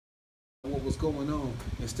what was going on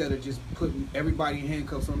instead of just putting everybody in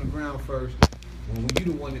handcuffs on the ground first when you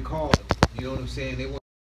the one that called them. You know what I'm saying? They want.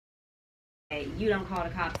 You don't call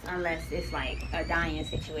the cops unless it's like a dying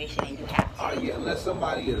situation and you have to. Oh yeah, unless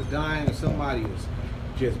somebody is dying or somebody is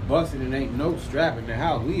just busting and ain't no strap in the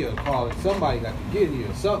house, we'll call it. Somebody got to get here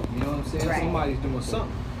or something. You know what I'm saying? Right. Somebody's doing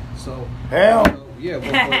something. So hell. Yeah,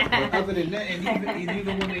 but other than that, and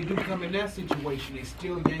even when they do come in that situation, they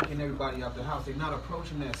still yanking everybody out the house. They're not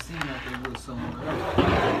approaching that scene like they would somewhere else. They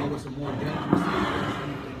go with some more dangerous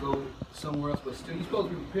situations. They go somewhere else, but still, you're supposed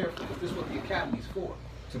to be prepared for this. This is what the academy's for,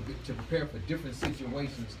 to prepare for different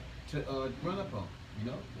situations to run up on.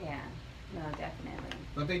 You know? Yeah. No, definitely.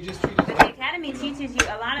 But they just treat us. But the academy teaches you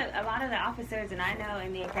a lot of the officers, and I know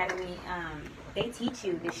in the academy, they teach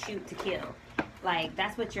you to shoot to kill. Like,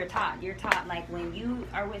 that's what you're taught. You're taught, like, when you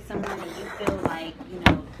are with someone and you feel like, you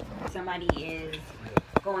know, somebody is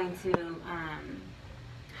going to,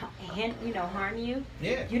 harm you.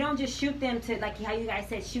 Yeah. You don't just shoot them to, like how you guys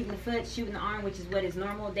said, shoot in the foot, shoot in the arm, which is what is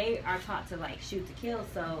normal. They are taught to, like, shoot to kill.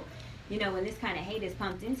 So, you know, when this kind of hate is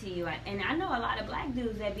pumped into you, and I know a lot of black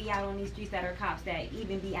dudes that be out on these streets that are cops that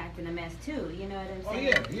even be acting a mess too. You know what I'm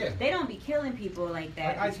saying? Oh yeah, yeah. They don't be killing people like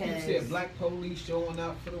that. Like Ice Cube said, black police showing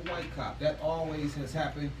up for the white cop. That always has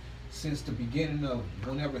happened since the beginning of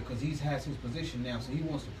whenever, because he has his position now, so he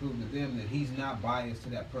wants to prove to them that he's not biased to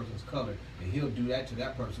that person's color, and he'll do that to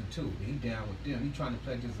that person too. He's down with them. He's trying to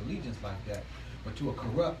pledge his allegiance like that. But to a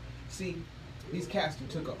corrupt, see, these cats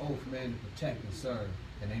took an oath, man, to protect and serve.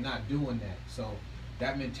 And they're not doing that. So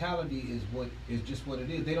that mentality is just what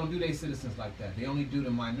it is. They don't do their citizens like that. They only do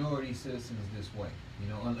the minority citizens this way. You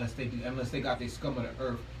know, unless they got their scum of the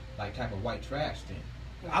earth like type of white trash thing.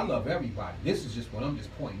 I love everybody. This is just what I'm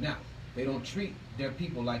just pointing out. They don't treat their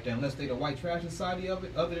people like that unless they the white trash society of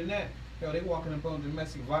it. Other than that, hell, they walking up on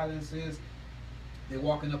domestic violences. They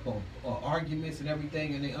walking up on arguments and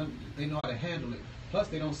everything, and they know how to handle it. Plus,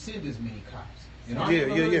 they don't send as many cops. And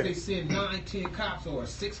they send 9, 10 cops or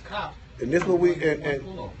 6 cops. And this what we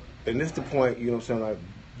and this the point, you know what I'm saying? Like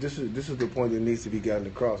this is the point that needs to be gotten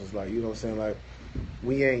across. It's like, you know what I'm saying, like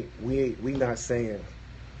we not saying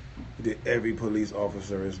that every police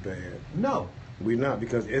officer is bad. No. We not,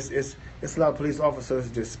 because it's a lot of police officers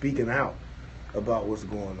just speaking out about what's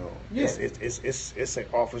going on. Yeah. It's an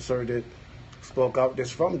officer that spoke out that's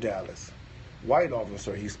from Dallas. White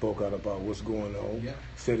officer, he spoke out about what's going on. Yeah.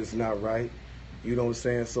 Said it's not right. You know what I'm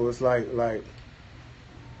saying? So it's like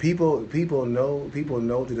people know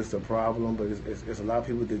that it's a problem, but it's a lot of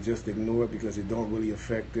people that just ignore it because it don't really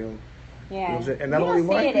affect them. Yeah. You know what I'm saying? And not only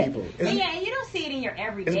white people. Yeah, you don't see it in your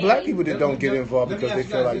everyday. It's black people that don't get involved because they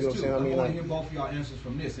feel like, you know what I'm saying? I want to hear both of y'all answers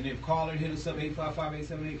from this. And if caller, hit us up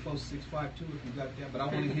 855-878-4652 if you got that. But I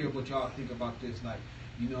want to hear what y'all think about this. Like,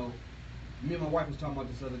 you know, me and my wife was talking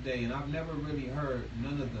about this other day, and I've never really heard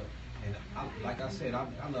none of the. And like I said, I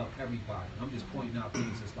love everybody. I'm just pointing out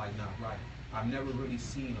things that's like not right. I've never really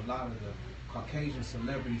seen a lot of the Caucasian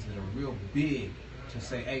celebrities that are real big to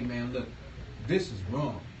say, hey man, look, this is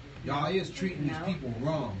wrong. Y'all is treating these people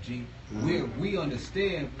wrong, G. We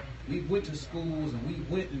understand. We went to schools and we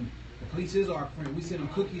went and the police is our friend. We send them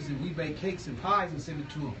cookies and we bake cakes and pies and send it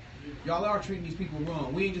to them. Y'all are treating these people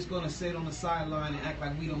wrong. We ain't just going to sit on the sideline and act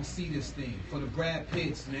like we don't see this thing. For the Brad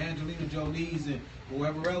Pitts and Angelina Jolies and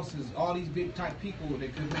whoever else is, all these big type people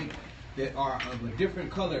that could make, that are of a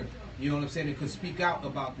different color, you know what I'm saying, that could speak out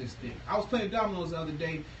about this thing. I was playing dominoes the other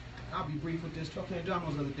day. I'll be brief with this. I was playing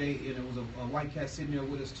dominoes the other day, and there was a white cat sitting there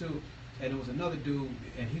with us too. And there was another dude,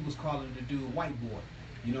 and he was calling the dude white boy.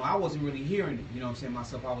 You know, I wasn't really hearing it. You know what I'm saying,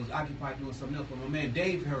 myself. I was occupied doing something else. But my man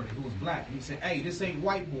Dave heard it, who was black. And he said, hey, this ain't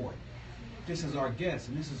white boy. This is our guest,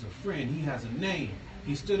 and this is a friend. He has a name.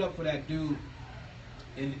 He stood up for that dude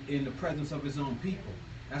in the presence of his own people.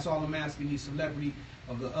 That's all I'm asking these celebrity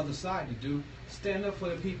of the other side to do. Stand up for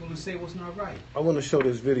the people and say what's not right. I want to show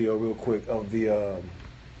this video real quick of the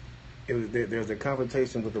there's a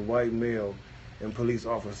confrontation with a white male and police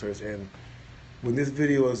officers, and when this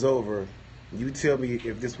video is over, you tell me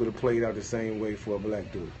if this would have played out the same way for a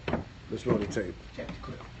black dude. Let's roll the tape. Check the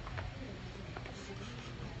clip.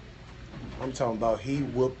 I'm talking about he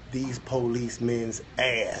whooped these policemen's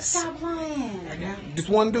ass. Stop lying. This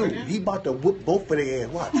one dude, he about to whoop both of their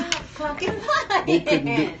ass. Watch. Stop fucking lying. They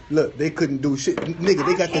couldn't do, look, they couldn't do shit. Nigga,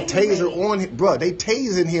 they got the taser on him. Bruh, they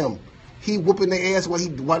tasing him. He whooping their ass while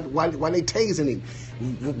they tasing him.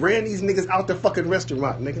 Ran these niggas out the fucking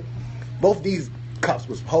restaurant, nigga. Both these cops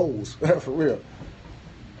was hoes, for real.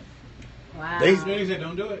 Wow. They said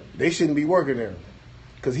don't do it. They shouldn't be working there.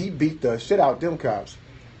 Because he beat the shit out them cops.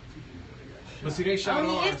 But see, they shot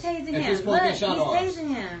ours. He is tasing At him. this point, Look, they shot he's ours.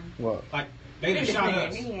 tasing him. What? Like, They done shot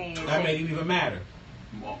us. That That made it even matter.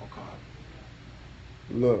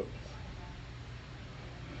 Look.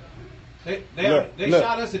 They Look,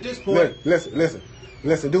 shot us at this point.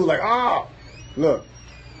 Listen, dude, like, ah, look,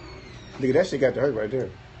 nigga, that shit got to hurt right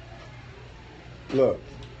there.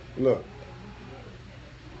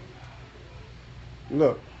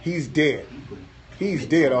 Look, he's dead. He's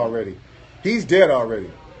dead already. He's dead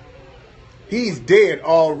already. He's dead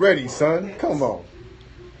already, son. Come on.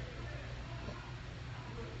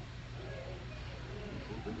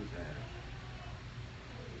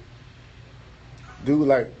 Dude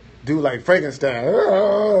like Frankenstein.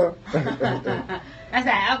 That's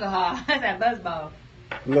that alcohol. That's that buzzball.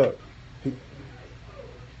 Look.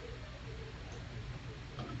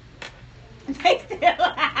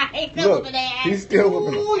 He's still whooping them. He's still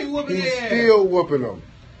whooping them.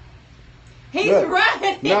 He's look,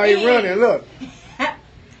 running. Now he's running. Look.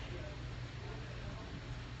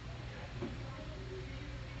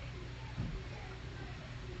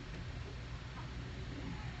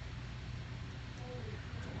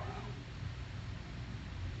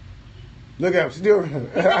 Look at him, still running.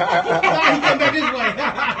 This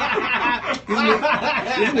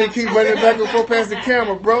nigga keep running back and forth past the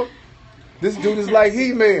camera, bro. This dude is like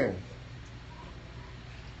He-Man.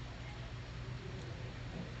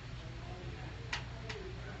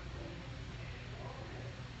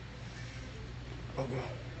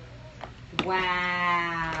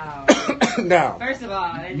 Wow. Now. First of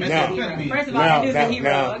all, that dude's a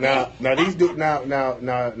hero.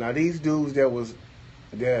 Now these dudes that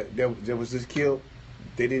was just killed,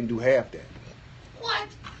 they didn't do half that. What?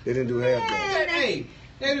 They didn't do half that. Hey,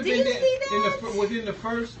 they'd have been there within the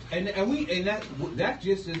first, and that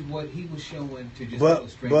just is what he was showing to just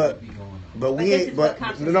illustrate what be going on. But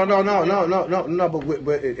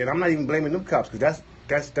and I'm not even blaming them cops because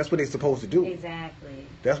that's what they're supposed to do. Exactly.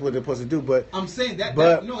 That's what they're supposed to do. But I'm saying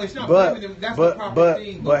no, it's not blaming them. That's the proper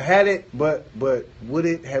thing. But would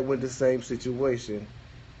it have went the same situation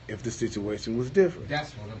if the situation was different?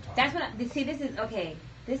 That's what I'm talking. That's what see. This is okay.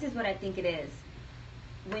 This is what I think it is.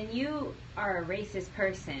 When you are a racist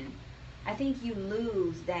person, I think you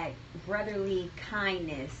lose that brotherly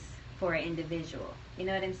kindness for an individual. You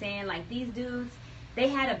know what I'm saying? Like these dudes, they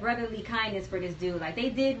had a brotherly kindness for this dude. Like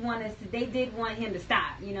they did want him to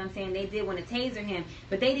stop. You know what I'm saying? They did want to taser him,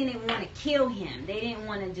 but they didn't want to kill him. They didn't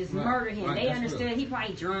want to just murder him. They understood he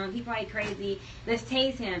probably drunk, he probably crazy. Let's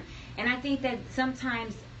tase him. And I think that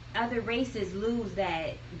sometimes other races lose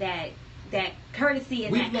that courtesy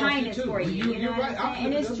and that kindness for you. You know what I'm saying?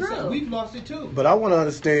 And it's true. We've lost it too. But I want to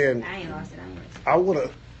understand. I ain't lost it. I want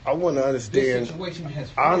to understand. This situation has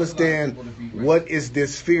I understand what is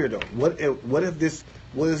this fear though? What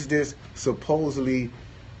is this supposedly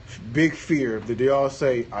big fear that they all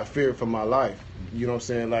say I fear for my life? You know what I'm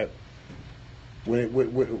saying? Like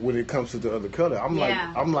when it comes to the other color, I'm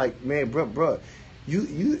like, man, bruh.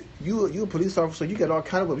 You a police officer. You got all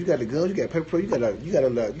kind of weapons. You got the guns. You got pepper. You got a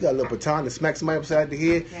little baton to smack somebody upside the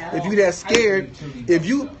head. Yeah. If you that scared, if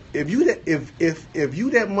you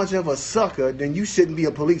that much of a sucker, then you shouldn't be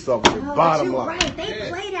a police officer. No, bottom line. Right. They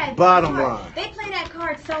play that. Bottom card. line. They play that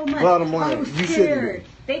card so much. Bottom line. You shouldn't be.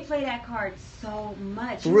 They play that card so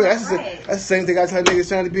much. For real, that's the same thing I tell niggas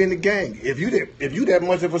trying to be in the gang. If you that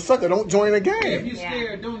much of a sucker, don't join the gang. If you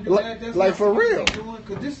scared, don't do that. That's like for real.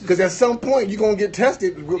 Because at some point you're gonna get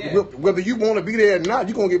tested, whether you want to be there or not.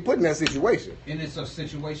 You're gonna get put in that situation. And it's a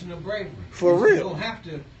situation of bravery. For real. You don't have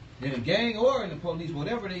to. In a gang or in the police,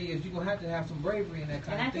 whatever it is, you're going to have some bravery in that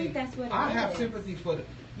kind of thing. And I think that's what I have sympathy for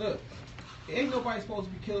look, ain't nobody supposed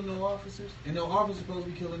to be killing no officers, and no officers supposed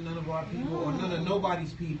to be killing none of our people or none of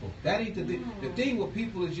nobody's people. That ain't the thing. The thing what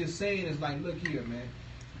people is just saying is like, look here, man.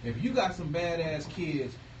 If you got some badass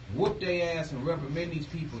kids, whoop their ass and reprimand these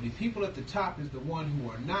people. The people at the top is the one who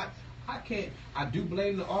are not. I do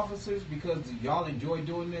blame the officers because y'all enjoy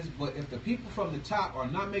doing this, but if the people from the top are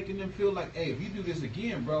not making them feel like, hey, if you do this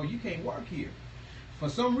again, bro, you can't work here. For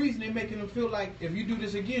some reason, they're making them feel like if you do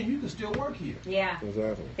this again, you can still work here. Yeah.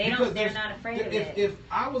 Exactly. They're not afraid of it. If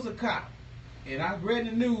I was a cop and I read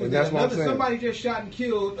the news that somebody just shot and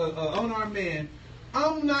killed an unarmed man,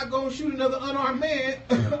 I'm not going to shoot another unarmed man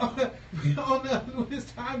when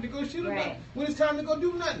it's time to go shoot him. When it's time to go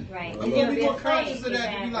do nothing. Right. I'm going to be more conscious of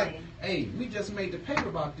that and be like, hey, we just made the paper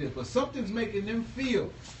about this, but something's making them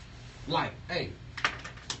feel like, hey,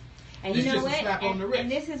 and you know what? And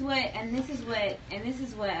this is what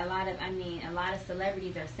a lot of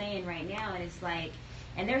celebrities are saying right now, and it's like,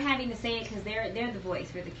 and they're having to say it because they're the voice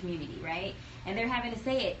for the community, right? And they're having to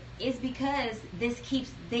say it. It's because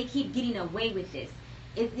they keep getting away with this.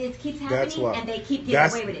 It keeps happening, and they keep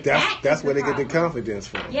getting away with it. That's where they get the confidence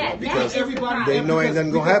from. Yeah, because everybody they know ain't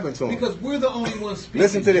nothing gonna happen to them. Because we're the only ones speaking.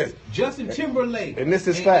 Listen to this. Justin Timberlake, and this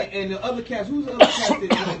is fact. And the other cats, who's the other cats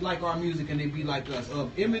that like our music and they be like us?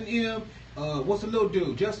 Eminem, what's the little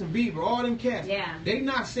dude? Justin Bieber, all them cats. Yeah. They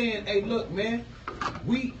not saying, hey, look, man,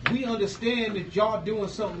 we understand that y'all doing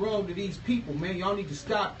something wrong to these people, man. Y'all need to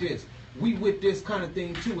stop this. We with this kind of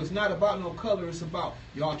thing too. It's not about no color. It's about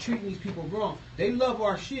y'all treating these people wrong. They love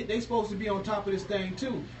our shit. They supposed to be on top of this thing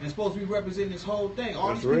too, and supposed to be representing this whole thing.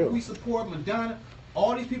 All these people we support, Madonna,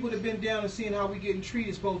 all these people that been down and seeing how we getting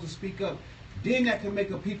treated, supposed to speak up. Then that can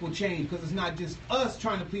make a people change, because it's not just us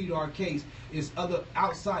trying to plead our case. It's other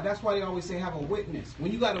outside. That's why they always say have a witness.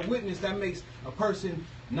 When you got a witness, that makes a person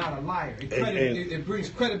not a liar. It brings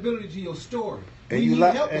credibility to your story. And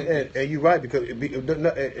you're right, because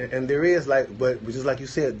and there is but just like you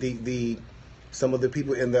said, the some of the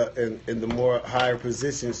people in the more higher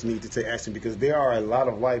positions need to take action, because there are a lot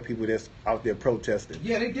of white people that's out there protesting.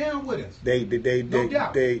 Yeah, they down with us. They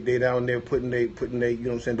down there putting they you know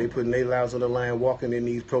what I'm saying, they putting their lives on the line, walking in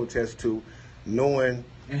these protests too, knowing.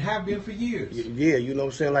 And have been for years. Yeah, you know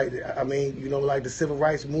what I'm saying? Like, I mean, you know, like the civil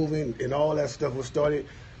rights movement and all that stuff was started.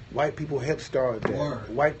 White people helped start that.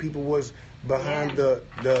 Word. White people was behind the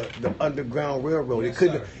Underground Railroad. Yes,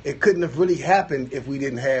 it couldn't have really happened if we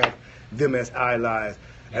didn't have them as allies,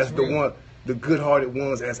 the good-hearted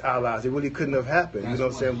ones as allies. It really couldn't have happened. That's you know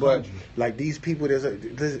what I'm saying? But like these people,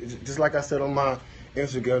 just like I said on my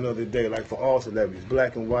Instagram the other day, like for all celebrities,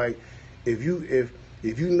 black and white, if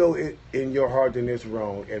you know it in your heart that it's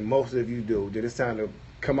wrong, and most of you do, that it's time to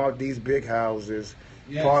come out these big houses,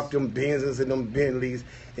 park them Benzes and them Bentleys,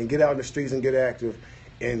 and get out in the streets and get active,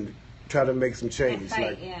 and try to make some change,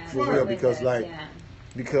 fight, for real, because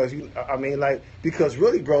because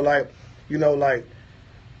really, bro,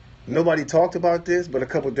 nobody talked about this, but a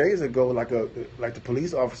couple days ago, the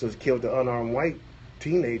police officers killed the unarmed white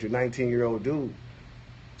teenager, 19-year-old dude.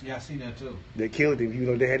 Yeah, I seen that too. They killed him. You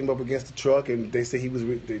know, they had him up against the truck, and they say he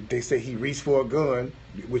reached for a gun,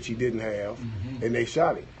 which he didn't have, and they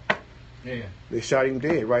shot him. Yeah. They shot him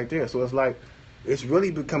dead right there. So it's like, it's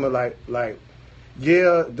really becoming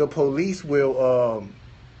yeah, the police will,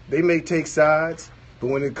 they may take sides, but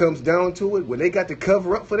when it comes down to it, when they got to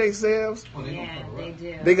cover up for themselves, they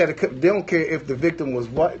do. They don't care if the victim was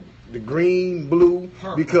white, the green, blue,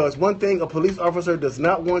 because one thing a police officer does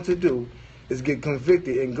not want to do is get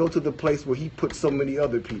convicted and go to the place where he put so many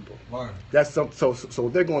other people. Word. So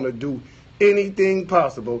they're going to do anything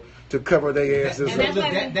possible to cover their asses up.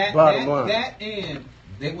 Bottom line. And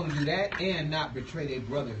they want to do that and not betray their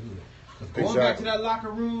brotherhood. Going back to that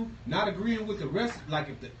locker room, not agreeing with the rest, like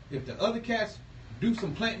if the other cats do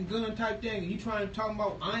some planting gun type thing, and you trying to talk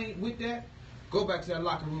about I ain't with that, go back to that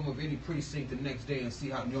locker room of any precinct the next day and see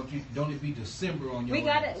how don't it be December on your.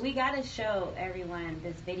 We gotta show everyone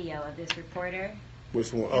this video of this reporter.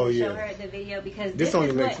 Which one? Oh yeah. Show her the video, because this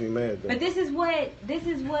only makes me mad though. But this is what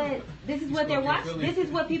they're watching. This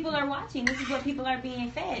is what people are watching. This is what people are being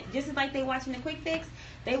fed. Just as like they watching the quick fix,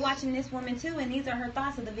 they watching this woman too, and these are her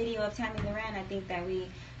thoughts of the video of Tammy Loran. I think that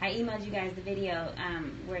I emailed you guys the video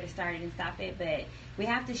where to start it and stop it, but we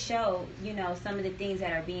have to show, you know, some of the things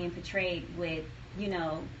that are being portrayed with, you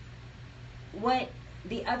know, what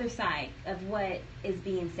the other side of what is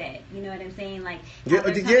being said. You know what I'm saying? Like,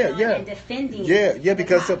 and defending.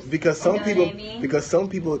 Because some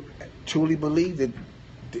people truly believe that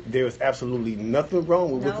there is absolutely nothing wrong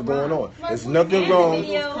with what's going on. There's nothing wrong.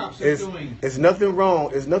 It's nothing wrong.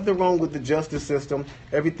 There's nothing wrong with the justice system.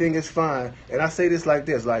 Everything is fine. And I say this like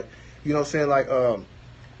this, like, you know what I'm saying,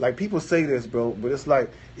 like people say this, bro, but it's like,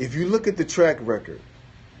 if you look at the track record,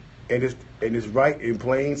 and it's right in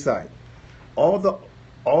plain sight,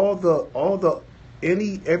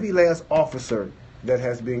 every last officer that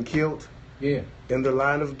has been killed in the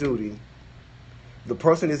line of duty, the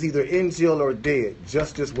person is either in jail or dead.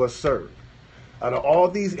 Justice was served. Out of all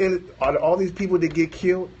these people that get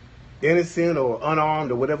killed, innocent or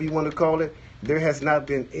unarmed or whatever you want to call it, there has not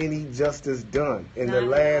been any justice done in the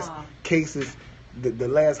last cases, the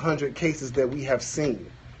last 100 cases that we have seen.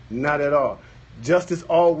 Not at all. Justice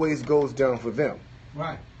always goes down for them.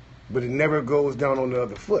 Right. But it never goes down on the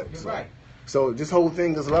other foot. You're right. So this whole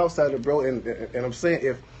thing is lopsided, bro. And I'm saying,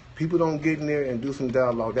 if people don't get in there and do some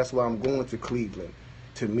dialogue, that's why I'm going to Cleveland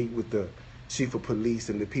to meet with the chief of police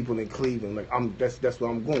and the people in Cleveland. Like that's where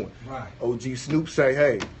I'm going. Right. OG Snoop say,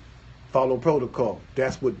 hey, follow protocol.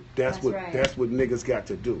 That's what niggas got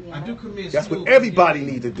to do. Yeah. I do commend That's Snoop what everybody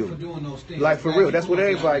need to do. For doing those things. Like for real, that's what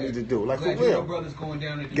everybody need to do. Like for real. Brothers going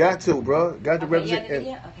down there got to, bro. Got to represent.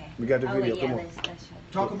 Okay. We got the video. Come on. Let's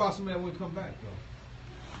talk about somebody when we come back, though.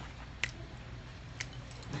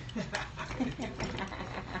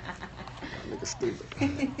 Nigga stupid.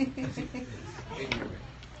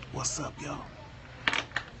 What's up, y'all?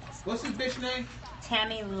 What's his bitch name?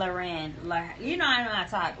 Tammy Loren. You know I know how to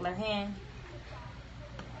talk. Loren.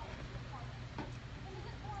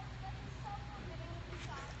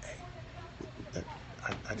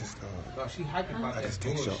 I just Oh, she hyping about I that just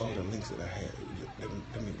text y'all all bullshit. the links that I had. Let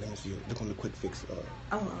me see. Look on the quick fix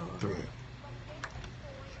thread.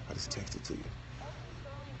 I just texted to you.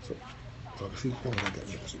 So see, oh, I got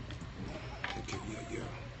links. Okay, yeah.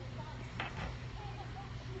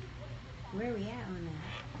 Where we at on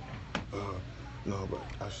that? No, but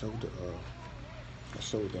I showed that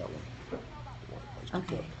one.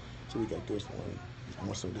 Okay. So we got this one.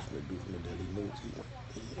 More so this one to do from the Daily News.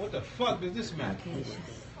 What the fuck does this matter? Okay.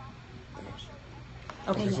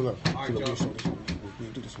 Okay. So look, All right, we'll Joe. show this one.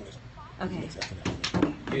 We'll do this one. Okay.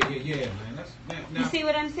 Yeah, man. That's now, You see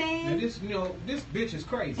what I'm now saying? this, this bitch is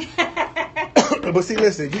crazy. But see,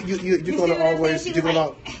 listen, you're You gonna see what I'm always saying? She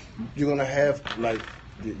was you're gonna have like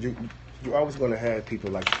you're always gonna have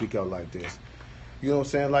people like speak out like this. You know what I'm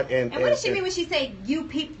saying? Like And what does she mean when she say you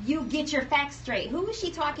get your facts straight? Who is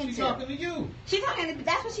she talking She's to? talking to you. She's talking to,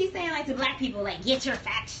 that's what she's saying, like to black people, like get your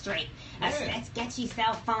facts straight. A Yeah. sketchy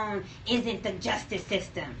cell phone isn't the justice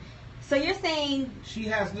system. So you're saying She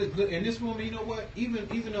has look, and this woman, you know what? Even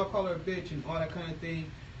though I call her a bitch and all that kind of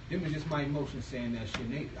thing, them is just my emotions saying that shit.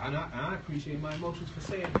 And I appreciate my emotions for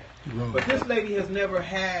saying that. But this lady has never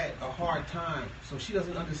had a hard time, so she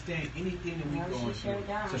doesn't understand anything that we No, going she sure through.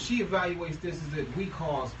 don't. So she evaluates this as that we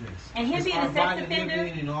caused this. And him It's being our a sex violent offender,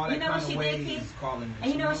 living and all that you know kind what she of did, ways Keith? is calling this.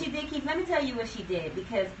 And you know what she did, Keith? Let me tell you what she did,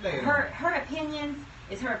 because Lay it her opinions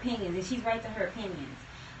is her opinions, and she's right to her opinions.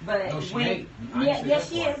 But No, she when ain't. I ain't say yes,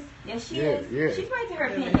 that she part. is. Yes, she Yeah, is. yeah. She's right to her Yeah,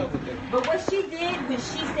 the opinions. hell with that. But what she did when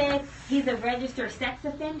she said he's a registered sex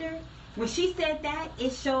offender, when she said that,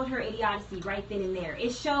 it showed her idiocy right then and there.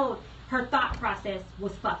 It showed her thought process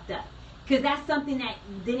was fucked up. Because that's something that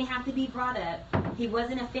didn't have to be brought up. He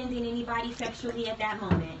wasn't offending anybody sexually at that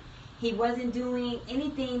moment. He wasn't doing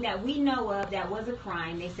anything that we know of that was a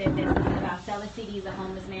crime. They said that something about selling CDs. A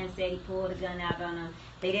homeless man said he pulled a gun out on him.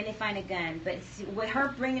 They didn't find a gun. But with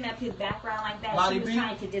her bringing up his background like that, Body she was beat?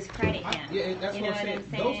 trying to discredit him. Yeah, that's you know what I'm I'm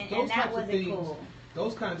saying. saying? Those And that types of wasn't things, cool.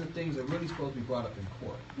 those kinds of things are really supposed to be brought up in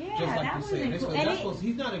court. Yeah, Just like that you said. wasn't cool. That's And supposed,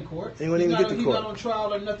 he's not in court. He wouldn't even get to He's court. not on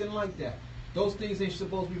trial or nothing like that. Those things ain't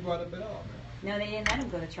supposed to be brought up at all, man. No, they didn't let him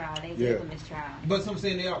go to trial. They Yeah. gave him his trial. But some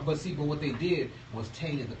saying they are. But see, but what they did was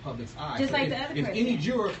tainted the public's eyes. Just So like if, the other if person. any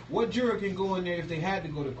juror, what juror can go in there if they had to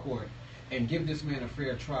go to court and give this man a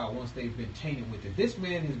fair trial once they've been tainted with it? This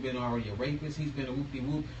man has been already a rapist. He's been a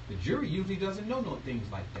whoop-de-whoop. The jury usually doesn't know no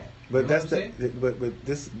things like that. But You know that's what I'm saying? but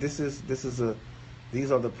this is a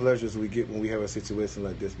these are the pleasures we get when we have a situation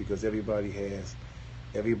like this, because everybody has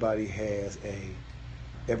an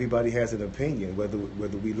opinion, whether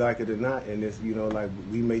we like it or not, and it's, you know, like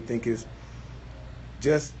we may think it's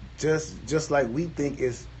just like we think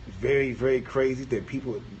it's very, very crazy that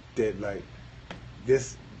people that like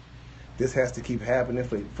this has to keep happening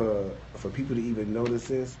for people to even notice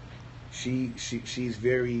this. She's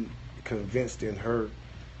very convinced in her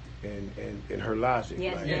in her logic,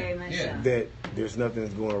 Yes, like, very much so. that there's nothing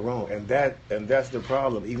that's going wrong, and that's the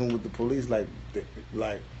problem. Even with the police, like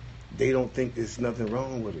they don't think there's nothing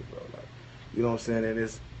wrong with it, bro. Like, you know what I'm saying? And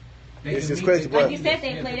it's just crazy. Like But you said,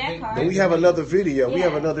 they play that card. but we have another video. We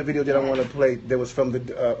have Yeah. another video that I Yeah. want to play. That was from the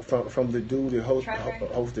dude that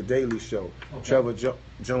host the Daily Show, Okay. Trevor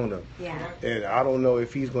Jonah. Yeah. And I don't know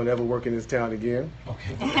if he's going to ever work in this town again.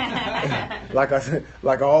 Okay. Like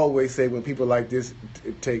I always say, when people like this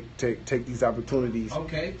take these opportunities,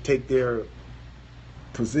 Okay. take their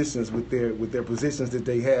positions with their positions that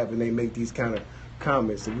they have, and they make these kind of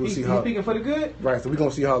comments. So we'll see He's how. speaking for the good. Right. So we're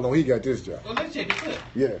gonna see how long he got this job. Well, let's check it out.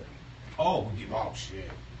 Yeah. Oh, shit.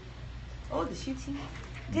 Oh, the shooting.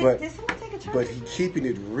 But- Did someone take a charge? But he keeping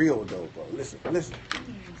it real though, bro. Listen. Right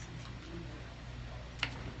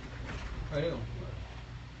there.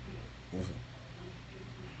 Listen.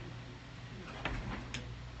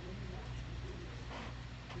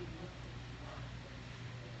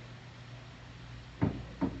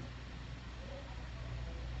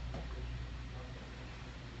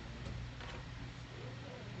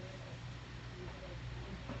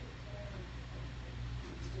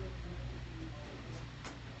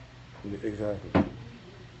 Exactly.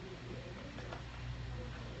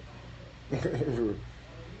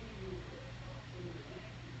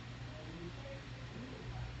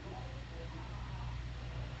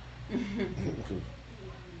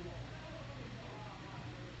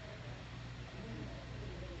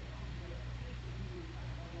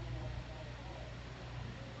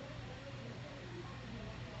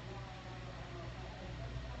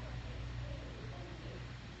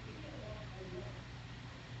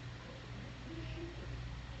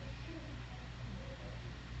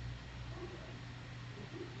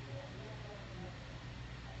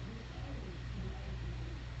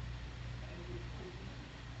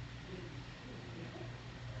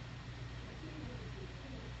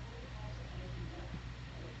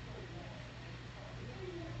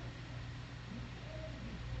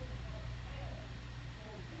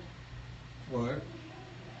 Word.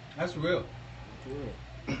 That's real.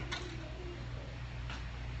 Yeah.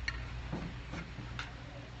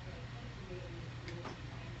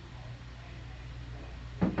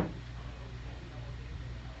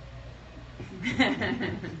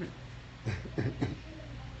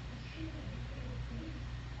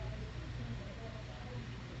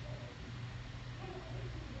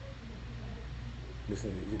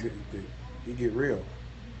 Listen, you get real.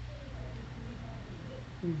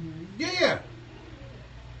 Mm-hmm. Yeah.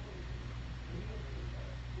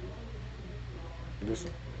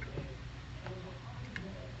 Listen.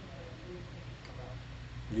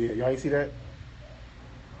 Yeah, y'all ain't see that?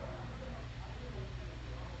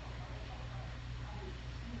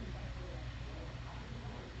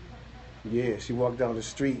 Yeah, she walked down the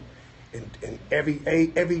street, and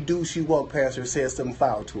every dude she walked past her said something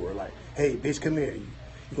foul to her, like, "Hey, bitch, come here.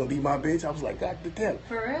 You gonna be my bitch?" I was like, God damn.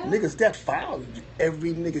 For real? Niggas, that foul.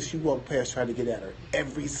 Every nigga she walked past tried to get at her.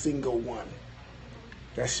 Every single one.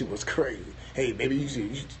 That shit was crazy. Hey, baby,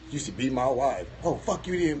 you should be my wife. Oh, fuck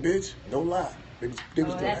you then, bitch. Don't lie. They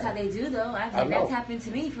was That's how they do, though. I know. That's happened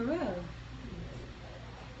to me, for real.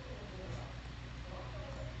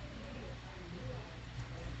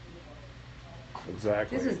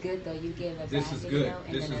 Exactly. This is good, though. You gave a This bad is video good.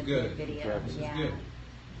 and This then is a good. video. Exactly. This is Yeah. good.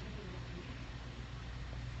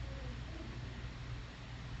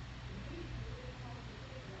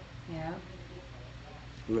 Yeah.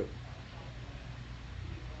 Look.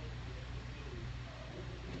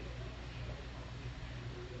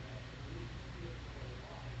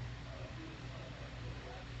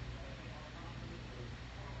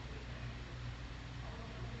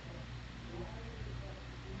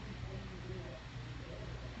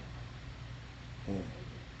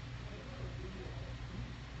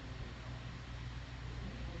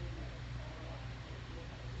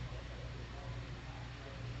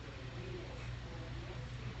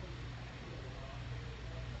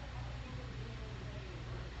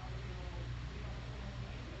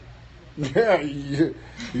 Yeah, you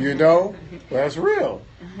know, that's real.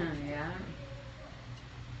 Yeah.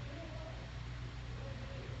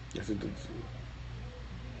 Yes, it is.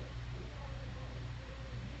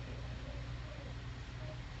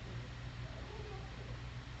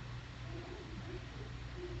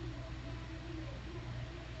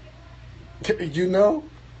 You know?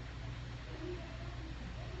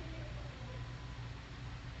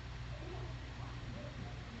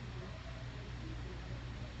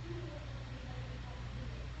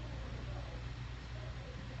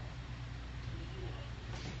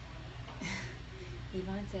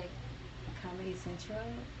 Yvonne said Comedy Central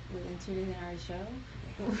was interested in our show.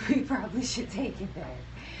 We probably should take it there.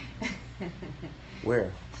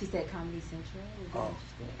 Where? She said Comedy Central would be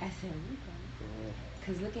interested. I said, we probably.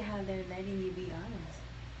 Because look at how they're letting you be honest.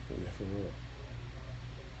 Yeah, for real.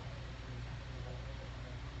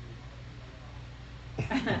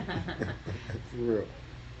 For real.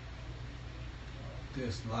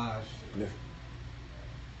 This live. Yeah.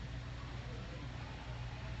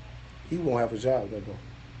 He won't have a job, though.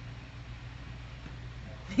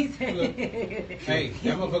 He said, Hey,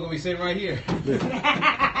 that motherfucker be sitting right here. Listen.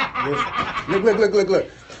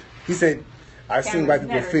 Look. He said, I seen right through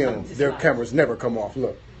the never film. come to Their life. cameras never come off.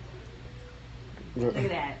 Look. Look at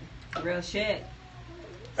that. Real shit.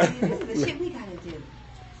 See, this is the shit we gotta do.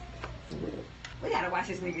 We gotta watch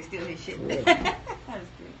this nigga steal his shit. Yeah. That was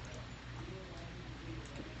good.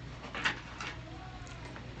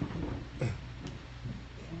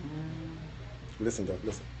 Listen, though.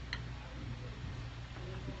 Listen.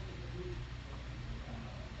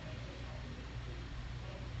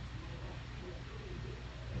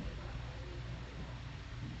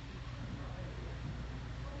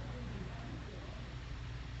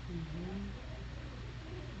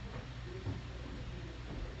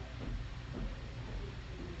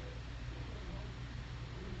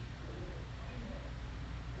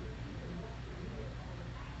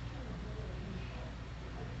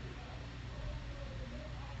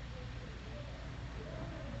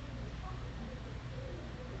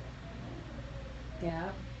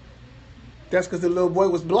 Yeah. That's because the little boy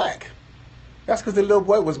was black. That's because the little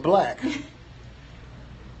boy was black.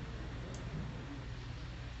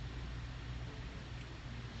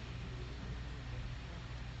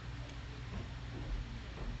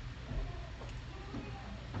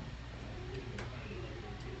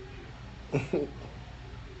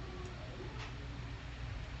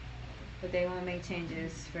 But they won't make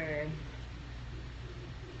changes for.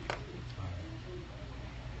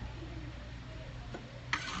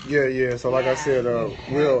 Yeah. So like I said,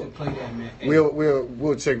 we'll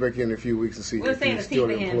check back in a few weeks to see We'll if save he's a seat still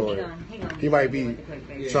for him. employed. He might be with the quick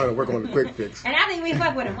fix. trying to work on the quick fix. And I think we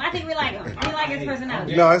fuck with him. I think we like him. We like his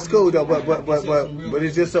personality. No, it's cool though, but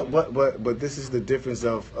it's just but this is the difference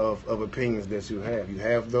of opinions that you have. You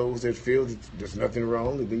have those that feel that there's nothing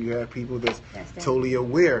wrong, and then you have people that's totally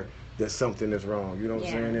aware that something is wrong. You know what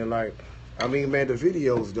I'm saying? And like, I mean, man, the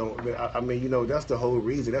videos don't. I mean, you know, that's the whole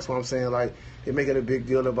reason. That's why I'm saying, like, they're making a big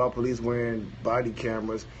deal about police wearing body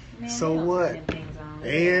cameras. Man, so what?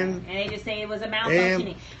 And they just say it was a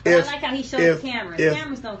malfunctioning. But I like how he showed the cameras.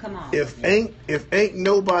 Cameras don't come on. If ain't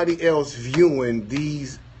nobody else viewing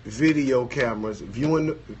these video cameras,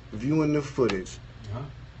 viewing the footage,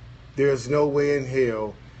 there's no way in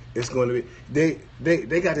hell it's going to be.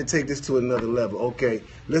 They got to take this to another level. Okay,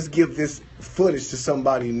 let's give this footage to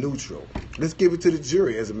somebody neutral. Let's give it to the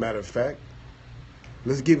jury, as a matter of fact.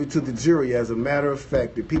 Let's give it to the jury, as a matter of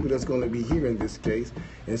fact, the people that's going to be hearing this case,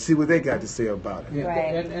 and see what they got to say about it. Yeah,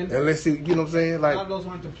 right. And let's see, you know what I'm saying? Like, those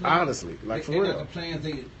aren't the plans. Honestly, like for real. Not the plans.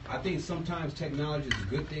 I think sometimes technology is a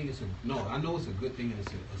good thing. I know it's a good thing, and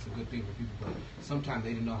it's a good thing for people, but sometimes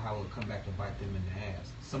they didn't know how it would come back to bite them in the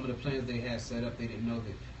ass. Some of the plans they had set up, they didn't know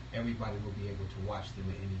that everybody will be able to watch them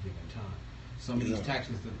at any given time. Some of these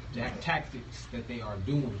tactics that they are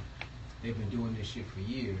doing, they've been doing this shit for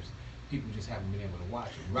years. People just haven't been able to watch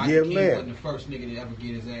it. Rocky King wasn't the first nigga to ever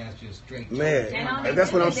get his ass just straight. And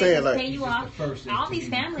that's what I'm saying. Like, pay you off. All these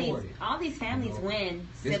families win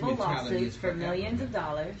civil lawsuits for millions of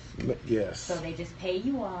dollars. Yes. So they just pay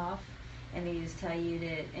you off, and they just tell you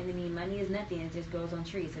that. And I mean, money is nothing; it just grows on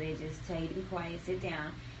trees. So they just tell you to be quiet, sit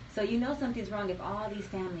down. So you know something's wrong if all these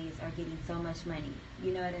families are getting so much money.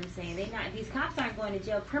 You know what I'm saying? These cops aren't going to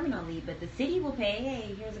jail criminally, but the city will pay.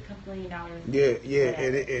 Hey, here's a couple $1 million. Yeah.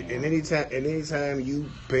 And anytime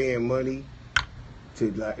you paying money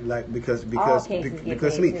to because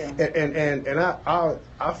me and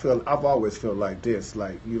I feel I've always felt like this,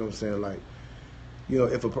 like, you know what I'm saying, like, you know,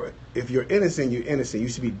 if you're innocent, you're innocent. You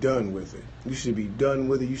should be done with it. You should be done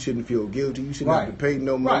with it. You shouldn't feel guilty. You shouldn't have to pay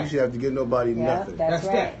no money. You should have to give nobody nothing. That's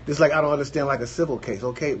right. Just like I don't understand, like, a civil case.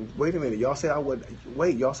 Okay, wait a minute. Y'all said I was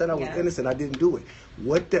innocent. I didn't do it.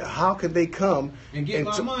 How can they come and get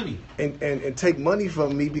my money and take money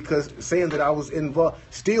from me because saying that I was involved,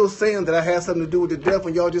 still saying that I had something to do with the death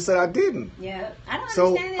when y'all just said I didn't? Yeah, I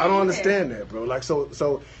don't understand that bro. Like, so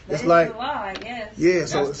it's like the law, I guess. Yeah,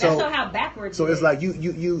 that's how backwards. So it's like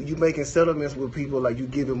you making settlements with people, like you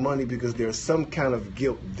giving money because there's some kind of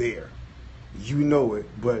guilt there. You know it,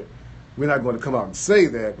 but we're not going to come out and say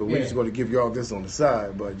that. But we're just going to give y'all this on the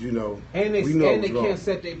side. But you know, we know they can't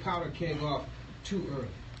set their powder keg off too early.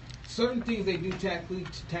 Certain things they do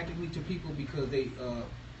tactically to people because they're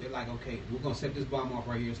like, okay, we're gonna set this bomb off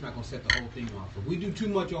right here. It's not gonna set the whole thing off. If we do too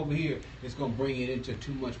much over here, it's gonna bring it into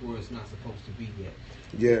too much where it's not supposed to be yet.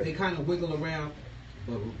 Yeah. They kind of wiggle around,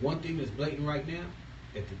 but one thing that's blatant right now,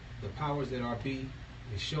 that the powers that are be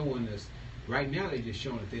is showing us. Right now, they're just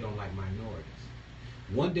showing that they don't like minorities.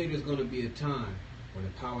 One day there's gonna be a time where the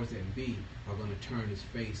powers that be are gonna turn its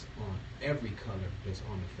face on every color that's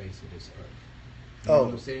on the face of this earth. You know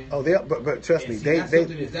what I'm saying? But trust me, they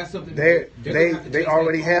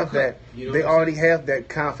already have that. They already have that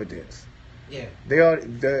confidence. Yeah. They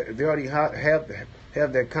already have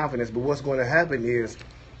that confidence. But what's going to happen is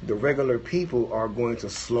the regular people are going to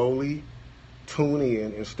slowly tune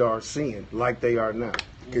in and start seeing like they are now.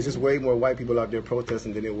 Because there's way more white people out there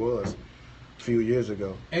protesting than it was a few years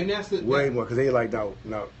ago. And that's way more, because they like, no.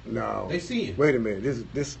 They see it. Wait a minute,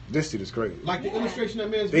 this shit is crazy. Like the illustration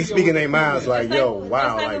that man's. They speak in their minds like, yo,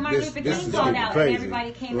 wow, like this is crazy.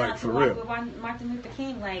 Everybody came like, out for to real. walk with Martin Luther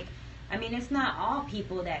King. Like, I mean, it's not all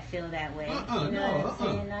people that feel that way.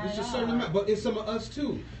 It's just certain amount, but it's some of us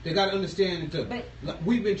too. They got to understand it. Like,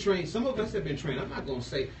 we've been trained. Some of us have been trained. I'm not gonna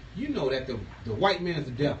say, you know, that the white man's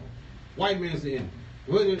the devil, white man's the enemy.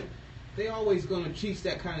 They always going to teach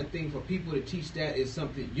that kind of thing. For people to teach that is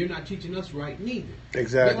something you're not teaching us right, neither.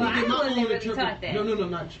 Exactly. Well, I wasn't really taught that. No,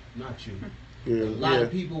 not you. Yeah, a lot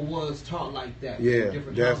of people was taught like that. Yeah, in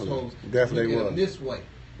different definitely. households. Definitely was. This way.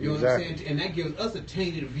 You know what I'm saying? And that gives us a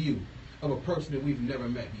tainted view of a person that we've never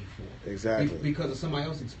met before. Exactly. Because of somebody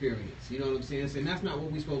else's experience. You know what I'm saying? And that's not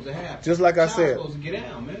what we're supposed to have. Just like I said. Supposed to get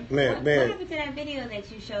out, man. What happened to that video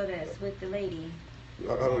that you showed us with the lady?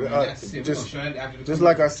 Just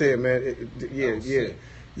like I said, man.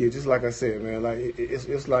 Just like I said, man. Like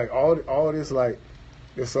it's like all this, like,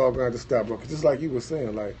 it's all going to stop, bro. 'Cause just like you were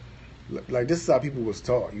saying, like this is how people was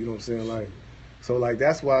taught. You know what I'm saying? Like, so like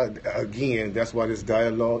that's why this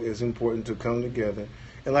dialogue is important to come together.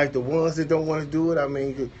 And like the ones that don't want to do it, I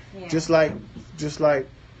mean, just like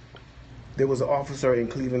There was an officer in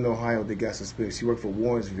Cleveland, Ohio that got suspended. She worked for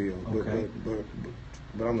Warrensville, Okay.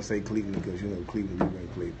 but I'm gonna say Cleveland because you know Cleveland, we in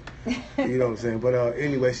Cleveland. You know what I'm saying? But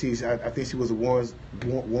anyway, I think she was a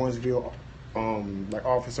Warrensville like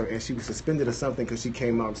officer, and she was suspended or something because she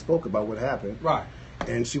came out and spoke about what happened. Right.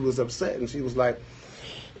 And she was upset, and she was like,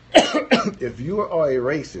 if you are a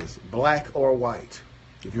racist, black or white,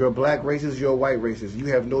 if you're a black racist, you're a white racist, you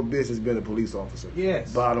have no business being a police officer.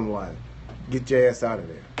 Yes. Bottom line. Get your ass out of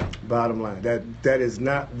there. Bottom line. That is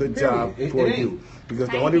not the job for you. Because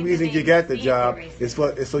the only reason you got the job is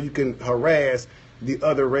so you can harass the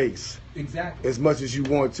other race. Exactly. As much as you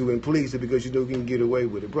want to and police it because you know you can get away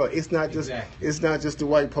with it, bro. It's not just it's not just the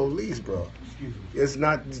white police, bro. It's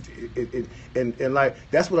not and like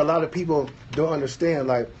that's what a lot of people don't understand.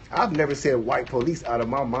 Like I've never said white police out of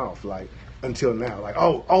my mouth like until now. Like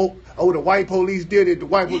oh the white police did it. The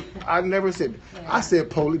white I never said I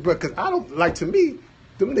said police, bro, because I don't like to me.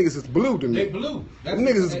 Them niggas is blue to me. They blue. Them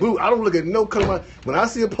niggas is blue. I don't look at no color. When I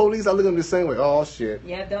see a police, I look at them the same way. Oh shit.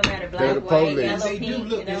 Yeah, don't matter. They're the Black, white, police. yellow, They do pink.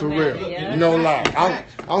 look For real. No lie. I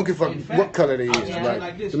don't give a fuck what color they is.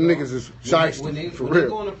 Like this, them niggas is shiesty. When they For when real. they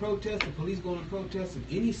going to protest, the police going to protest in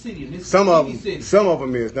any city. In this Some of any them. city, Some of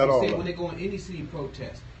them is not they all. say Of when they them. go in any city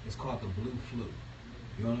protest, it's called the blue flu.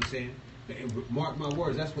 You know what I'm saying? And mark my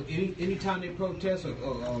words. That's what any time they protest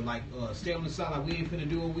or like stay on the side like we ain't finna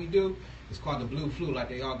do what we do. It's called the blue flu, like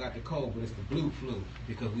they all got the cold, but it's the blue flu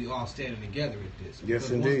because we all standing together at this. Yes,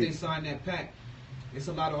 because indeed. once they sign that pact, it's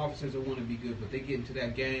a lot of officers that want to be good, but they get into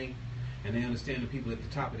that gang and they understand the people at the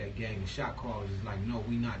top of that gang. The shot callers is like, no,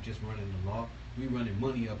 we not just running the law. We running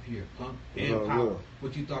money up here, punk, and power. Yeah.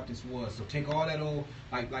 What you thought this was. So take all that old,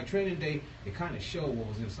 like Training Day, it kind of showed what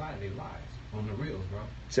was inside of their lives on the reels, bro.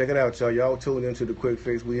 Check it out, y'all. Y'all tuned into the Quick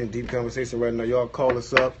Fix. We in deep conversation right now. Y'all call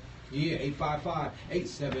us up. Yeah,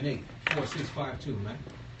 855-878-4652, man.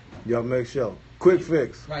 Y'all make sure. Quick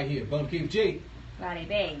Fix. Right here, Bum Keep G. Body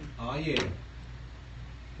bang. Oh, yeah.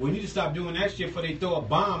 We need to stop doing that shit before they throw a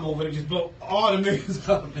bomb over there, just blow all the niggas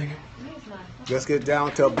up, nigga. Let's get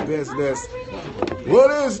down to business. What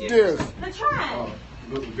is this? The trash.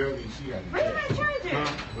 Little Debbie, she had Bring the that jet. charger.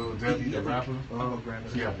 Little Debbie, the rapper,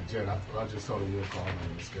 she had the jet. I just told her we'll call her on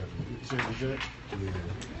the schedule. She had the jet? Yeah,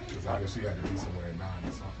 because I guess she had to be somewhere at 9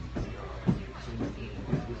 or something.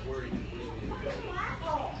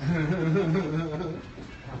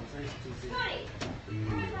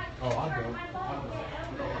 Oh, I go.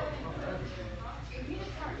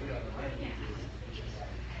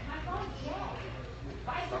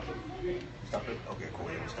 Stop it. Okay,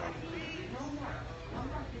 cool. Yeah, stop it.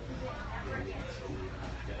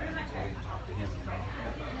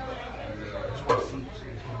 Talk to him.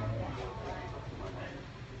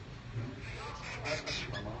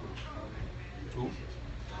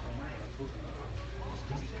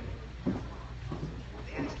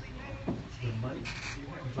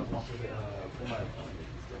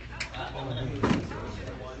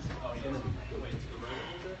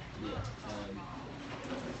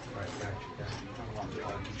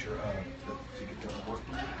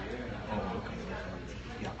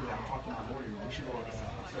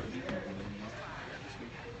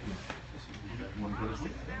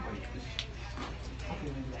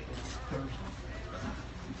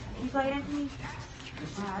 You play it, Anthony?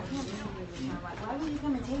 I can't believe it. Why would you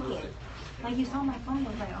come and take it? Like, you saw my phone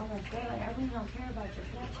was like almost dead. Like, I really don't care about your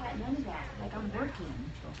Snapchat, none of that. Like, I'm working.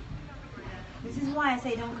 This is why I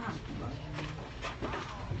say don't come.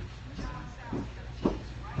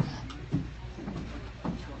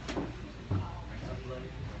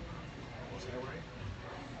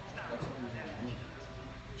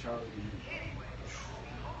 Charlie,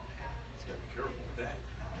 he's got to be careful with that.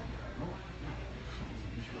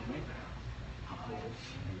 You should have made that.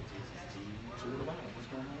 So what about it? What's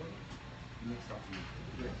going on with it? You mixed up.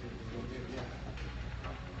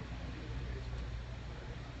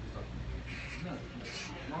 No,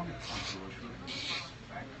 wrong controversial.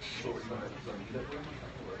 So we're going to get it.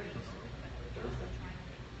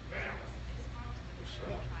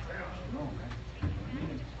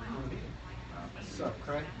 What's up,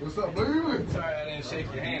 Craig? What's up, baby? Sorry I didn't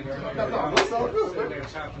shake your hand. No, it's all good, baby.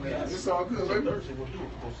 It's all good, baby.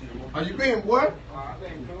 How you been, boy?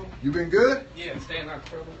 You been good? Yeah, staying out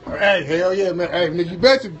trouble. Hey, hell yeah, man. Hey,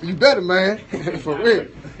 nigga, you better, man. For real.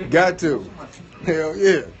 Got to. Hell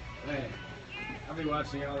yeah. Man, I've been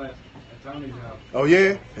watching all that at Tony's house. Oh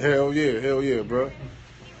yeah? Hell yeah, bro.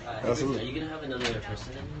 Absolutely. Are you gonna have another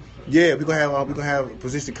person in? Yeah, we're gonna have a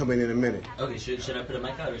position coming in a minute. Okay, should I put a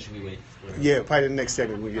mic out or should we wait? Yeah, probably the next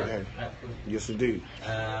segment we get ahead. Alright, cool. Yes, indeed.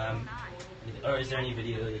 Or is there any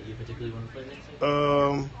video that you particularly want to play next?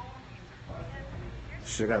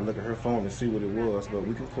 Shit, I gotta look at her phone to see what it was, but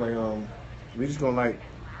we can play. We just gonna like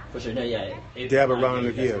For sure, no, yeah. dab around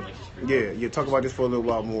it. Yeah. Talk about this for a little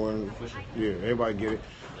while more. And, For sure. yeah, everybody get it.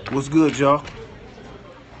 What's good, y'all?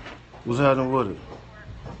 What's happening with it?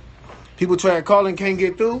 People try to call and can't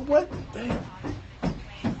get through. What? Damn.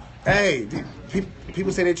 Hey,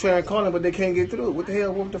 people say they try and call him, but they can't get through. What the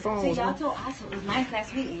hell with the phone? See, y'all told us it was nice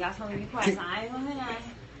last week, and y'all told me to be quiet, so I ain't gonna lie.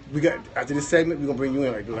 We got after this segment, we're gonna bring you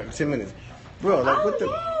in like 10 minutes, bro. Like what the?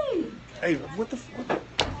 Yay. Hey, what the?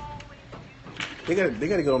 They gotta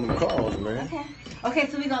get on them calls, man. Okay,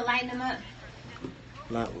 so we gonna lighten them up.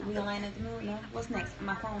 Like, We gonna lighten up the mood. No, what's next?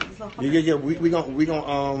 My phone is so fucking. yeah. We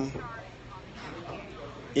gonna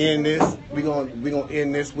end this. We gonna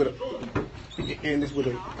end this with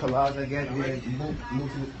a collage, I guess. And then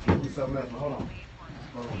move to something else. Hold on.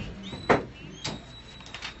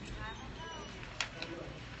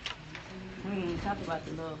 We didn't even talk about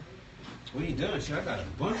the little. We ain't done shit. I got a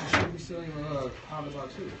bunch of shit we still ain't talking about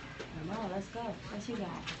too. No, let's go. What you got?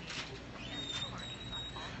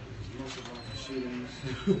 Most of our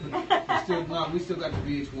shit. We still got the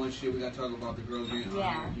VH1 shit. We got to talk about the girls being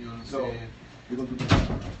Yeah. you know what I'm So, saying? we're gonna do The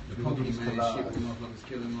Pokemon shit, the motherfuckers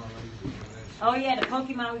killing already. Oh yeah, the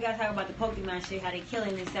Pokemon. We gotta talk about the Pokemon shit. How they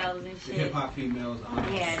killing themselves and The shit. hip hop females.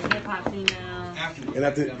 Yeah, the hip hop females.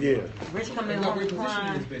 After, yeah. Rich coming We got home from repositioning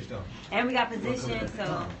crime. this bitch though. And we got position,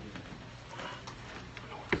 so.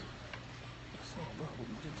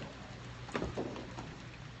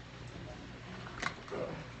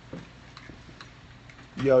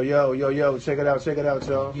 Yo, check it out,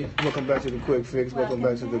 y'all. Yeah. Welcome back to the Quick Fix. Welcome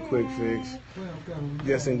back to the Quick Fix.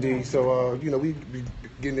 Yes, indeed. So, we be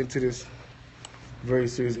getting into this very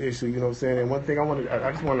serious issue, you know what I'm saying? And one thing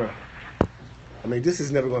I just want to, I mean, this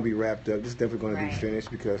is never going to be wrapped up. This is never going to be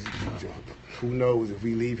finished because who knows if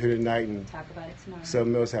we leave here tonight and Talk about it tomorrow.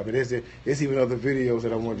 something else happens. There's even other videos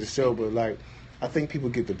that I wanted to show, but like, I think people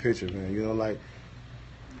get the picture, man. You know, like,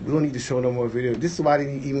 we don't need to show no more videos. This is why I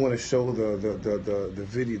didn't even want to show the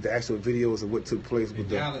video, the actual videos of what took place with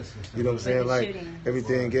the, you know what I'm saying, like shooting.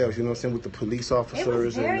 Everything else, you know what I'm saying, with the police officers It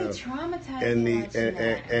was very and traumatizing.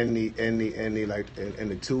 and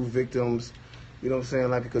the two victims, you know what I'm saying,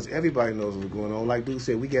 like because everybody knows what's going on. Like dude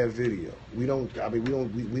said, we got video. We don't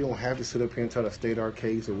have to sit up here and try to state our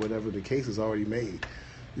case or whatever. The case is already made.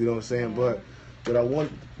 You know what I'm saying? Yeah. But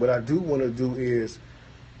what I do want to do is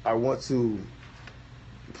I want to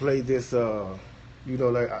play this, like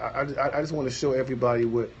I just want to show everybody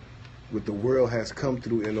what the world has come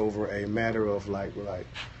through in over a matter of like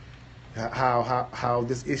how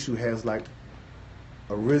this issue has like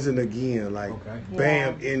arisen again, like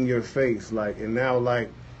bam in your face, like and now like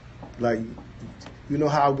you know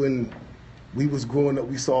how when we was growing up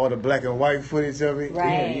we saw all the black and white footage of it.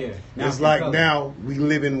 Right. Yeah. It's like now we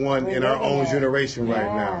live in one in our own generation right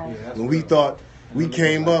now. Yeah, when we thought we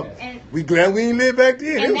came up, we glad we didn't live back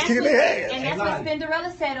then. They And was that's, kicking what, their ass. and that's what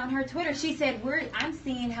Cinderella said on her Twitter. She said, I'm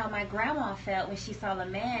seeing how my grandma felt when she saw a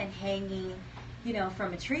man hanging,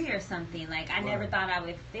 from a tree or something. Like, I never thought I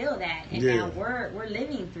would feel that. And now we're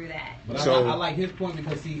living through that. But So, I like his point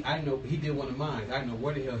because, I know he did one of mine. I know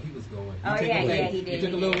where the hell he was going. He did. It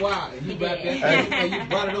took a little while. And He you brought did. and you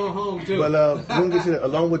brought it on home, too. But we're gonna get to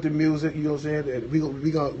along with the music, you know what I'm saying?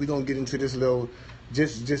 We gonna get into this little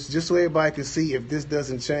just so everybody can see if this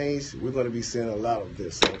doesn't change, we're gonna be seeing a lot of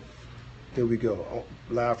this. So here we go,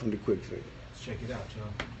 live from the Quick Fix. Let's check it out,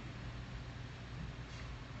 y'all.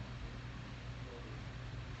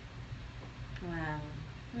 Wow.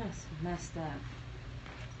 That's messed up.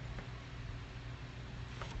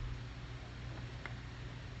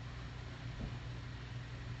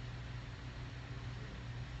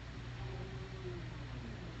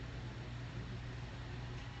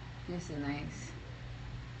 This is nice.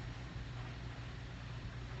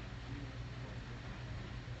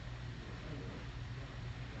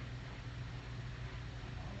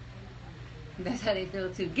 That's how they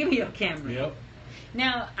feel too. Give me your camera. Yep.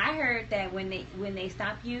 Now, I heard that when they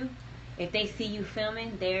stop you, if they see you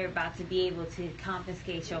filming, they're about to be able to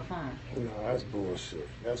confiscate your phone. No, that's bullshit.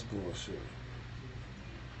 That's bullshit.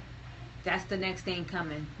 That's the next thing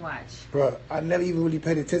coming. Watch. Bro, I never even really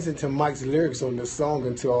paid attention to Mike's lyrics on this song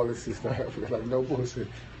until all this started. Like, no bullshit.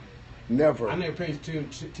 Never. I never paid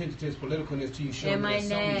attention to his politicalness until you showed In me my that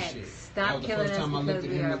song and neck. shit. Stop killing us because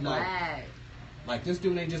we are black. Like, this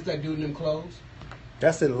dude ain't just that dude in them clothes.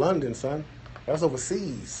 That's in London, son. That's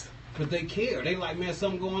overseas. Because they care. They like, man,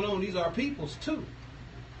 something going on. These are our peoples, too.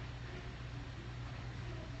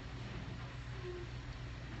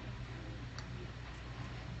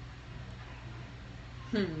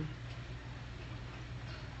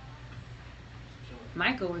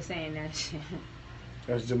 Michael was saying that shit.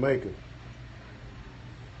 That's Jamaica.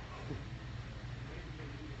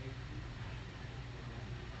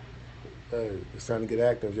 Hey, it's time to get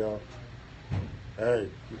active, y'all. Hey,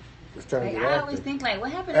 it's time to get I active. always think like,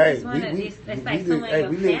 what happened to this one? It's like someone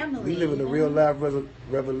in your family. We live in a real life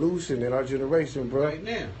revolution in our generation, bro. Right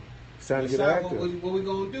now. It's time to get active. What we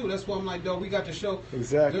gonna do? That's why I'm like, dog, we got the show.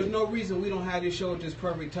 Exactly. There's no reason we don't have this show at this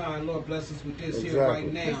perfect time. Lord bless us with this Exactly. here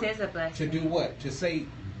right now. This is a blessing. To do what? To say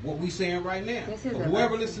what we saying right now. This is But a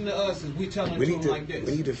whoever blessing. listen to us is we telling to them like this.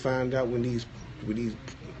 We need to find out when these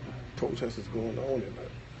protests is going on. And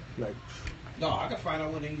like, No, I can find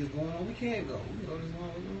out what is going on. We can't go. We can go this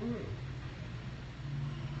long.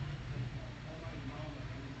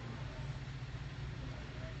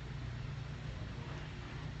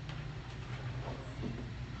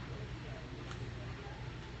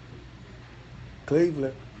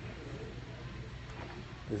 Cleveland.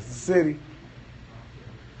 It's the city.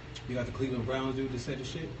 You got the Cleveland Browns dude that said the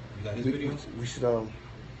shit? You got his video? We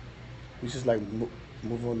should like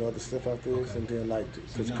move on to other stuff after this, Okay. and then like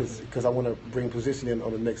because I want to bring position in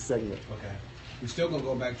on the next segment. Okay. We're still going to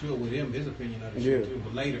go back to it with him, his opinion of the Yeah. shit too,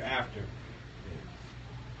 but later, after.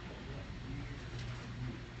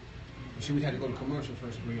 Should we had to go to commercial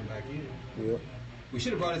first to bring him back in? Yeah. We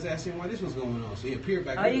should have brought his ass in while this was going on, so he appeared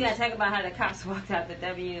back Oh, with you us. gotta talk about how the cops walked out the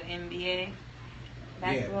WNBA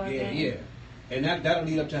basketball game? Yeah. And that'll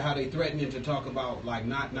lead up to how they threatened him to talk about like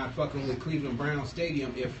not fucking with Cleveland Brown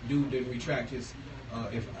Stadium if dude didn't retract his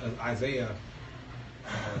if Isaiah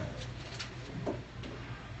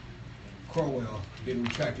Crowell didn't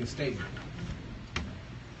retract his statement.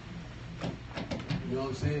 You know what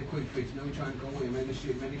I'm saying? Quick fix. You know we trying to go in, man. This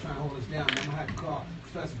shit, man. They trying to hold us down, man. I'm gonna have to call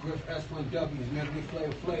Professor Griff S1Ws, man. We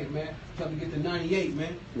Flair, man. Tell them to get the 98,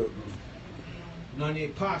 man. Look,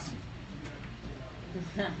 98 posse.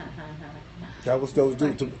 that was those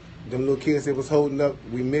dudes, them little kids that was holding up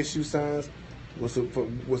 "We miss you" signs. What's the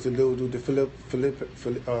little dude? The Philip,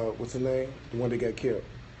 what's his name? The one that got killed.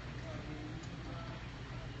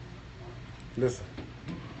 Listen.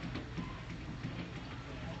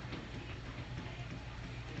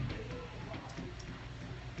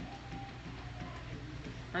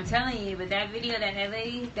 I'm telling you, but that video that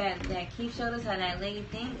lady, that Keith showed us, how that lady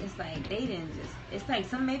think, it's like they didn't just, it's like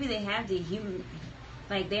maybe they have the human,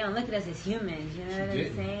 like they don't look at us as humans, you know what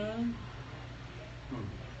I'm saying?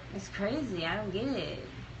 It's crazy, I don't get it.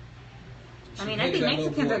 I mean, I think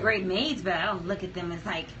Mexicans are great maids, but I don't look at them as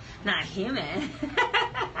like, not human.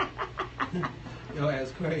 Yo,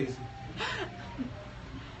 that's crazy.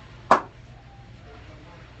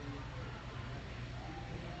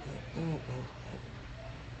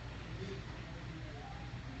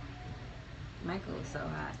 Michael was so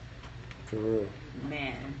hot. For real.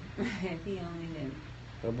 Man, if he only knew.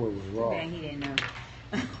 That boy was Too raw. bad he didn't know.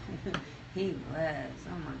 He was.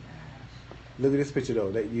 Oh my gosh. Look at this picture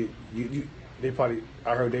though. That they probably.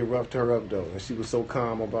 I heard they roughed her up though, and she was so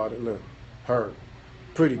calm about it. Look, her,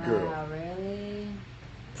 pretty girl. Wow, really?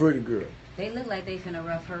 Pretty girl. They look like they finna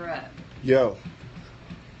rough her up. Yo.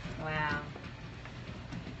 Wow.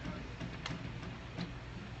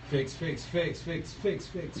 Fix. Yes,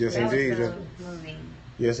 That indeed. was so moving.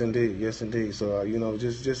 Yes, indeed. So you know,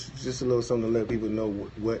 just a little something to let people know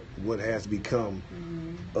what has become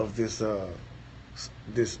of this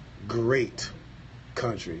this great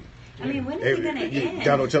country. I mean, when is it gonna end?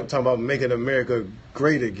 Donald Trump talking about making America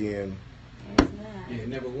great again. It's not. Yeah, it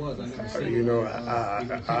never was. I never seen You know, it. Even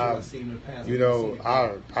pictures I've seen in the past. you I've never know, seen it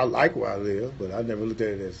great. I like where I live, but I never looked at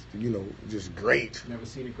it as just great. Never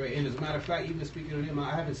seen it great. And as a matter of fact, even speaking of them,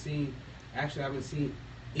 I haven't seen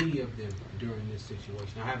any of them during this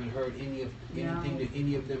situation. I haven't heard anything that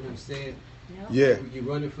any of them have said. No. Yeah, You're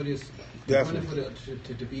running for this. Definitely. You're running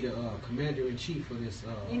to be the commander in chief for this.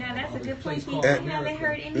 You know, that's a this good place point. called You haven't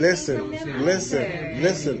heard anything Listen, from them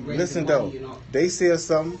listen though. They said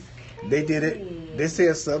something. They did it. They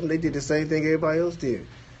said something. They did the same thing everybody else did.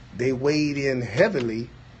 They weighed in heavily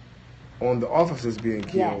on the officers being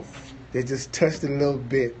killed. Yes. They just touched a little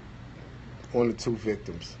bit on the two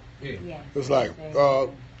victims. Yeah. Yes. It was like,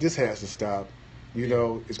 this has to stop. You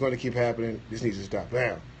know, it's going to keep happening. This needs to stop.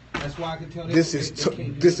 Bam. That's why I can tell. This is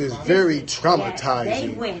very traumatizing. They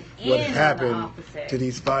went What in on the happened officer. to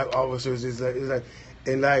these 5 officers is like,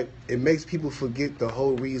 and like it makes people forget the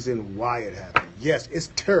whole reason why it happened. Yes,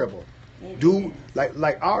 it's terrible. Dude, like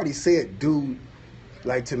I already said, dude,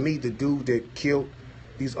 like to me, the dude that killed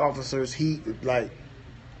these officers, he like,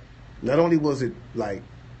 not only was it like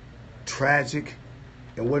tragic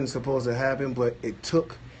and wasn't supposed to happen, but it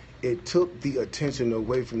took the attention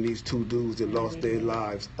away from these two dudes that lost their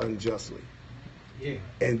lives unjustly. Yeah.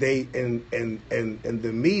 And they and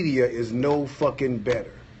the media is no fucking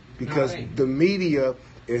better because the media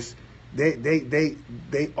is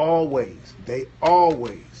they always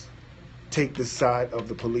take the side of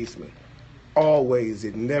the policeman. Always,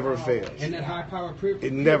 it never fails. And that high power peer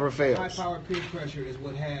it never fails. High power peer pressure is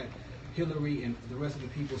what had Hillary and the rest of the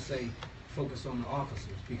people say focus on the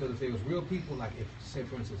officers. Because if there was real people, like if, say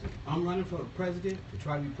for instance, if I'm running for president to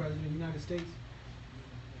try to be president of the United States,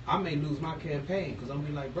 I may lose my campaign because I'm gonna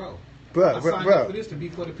be like, bro, I signed up for this to be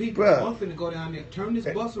for the people. I'm finna go down there, turn this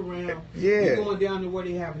bus around. We're going down to where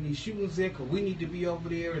they having these shootings at, because we need to be over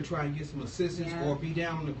there and try and get some assistance or be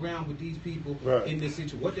down on the ground with these people in this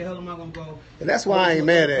situation. What the hell am I going to go? And that's why I ain't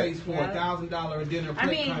mad at it. For $1,000 a dinner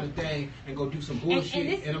plate kind of thing and go do some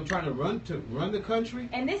bullshit. And I'm trying to run the country.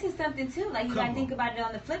 And this is something too, like you got to think about it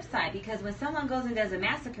on the flip side, because when someone goes and does a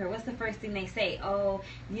massacre, what's the first thing they say? Oh,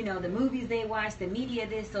 you know, the movies they watch, the media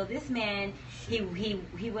this. So this man, he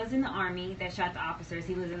was in the army that shot the officers.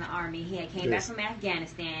 He was in the army. He had came back from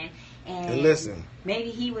Afghanistan, and listen, maybe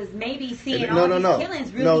he was seeing all these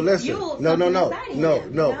killings really fueled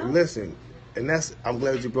something. Listen, and that's, I'm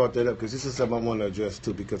glad you brought that up, because this is something I want to address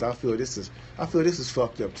too, because I feel this is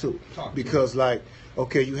fucked up too. Because like,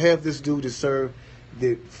 okay, you have this dude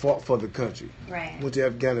that fought for the country, right? Went to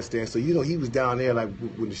Afghanistan, so you know he was down there like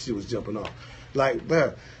when the shit was jumping off, like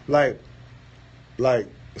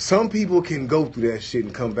some people can go through that shit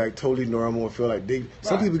and come back totally normal and feel like they.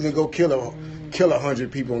 Some people can go kill 100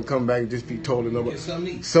 people and come back and just be totally normal.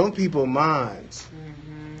 Some people minds.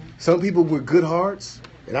 Some people with good hearts.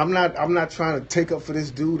 And I'm not trying to take up for this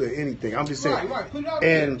dude or anything. I'm just saying. Put it out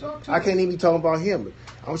and there. I can't even be talking about him.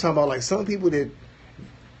 I'm talking about like some people that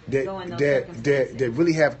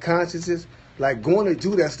really have consciences. Like going to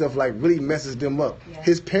do that stuff like really messes them up. Yeah.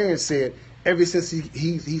 His parents said ever since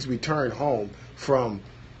he's returned home from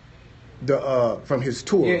his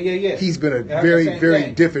tour, he's been a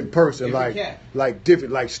very different person,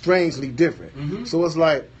 like strangely different. So it's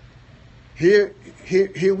like here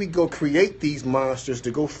we go create these monsters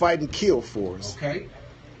to go fight and kill for us. Okay.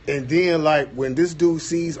 And then like when this dude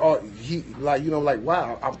sees wow,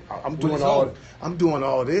 I'm doing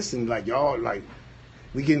all this, and like y'all like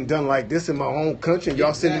we getting done like this in my own country, and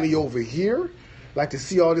y'all sending me over here, like to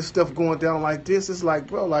see all this stuff going down like this. It's like,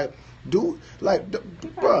 bro, like. Dude, like,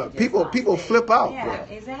 bro, people flip out, bro.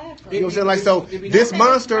 Exactly. You know what I'm saying? Like, so this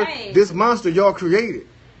monster y'all created,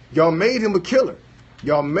 y'all made him a killer.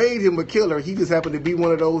 He just happened to be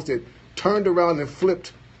one of those that turned around and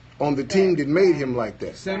flipped on the team that made him like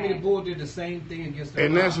that. Sammy the Bull did the same thing against the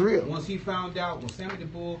And that's real. Once he found out, when Sammy the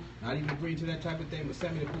Bull, not even agreeing to that type of thing, but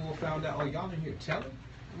Sammy the Bull found out, oh, y'all in here telling?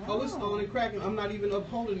 Oh, it's on and cracking. I'm not even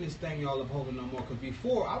upholding this thing y'all upholding no more. Because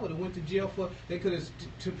before, I would have went to jail for, they could have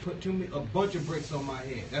put a bunch of bricks on my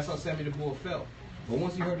head. That's how Sammy the Bull felt. But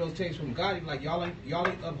once he heard those tapes from Gotti, like, y'all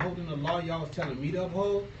ain't upholding the law y'all was telling me to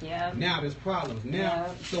uphold. Yeah. Now there's problems.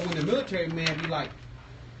 Now, so when the military man be like,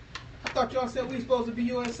 I thought y'all said we supposed to be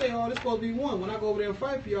USA, all this supposed to be one. When I go over there and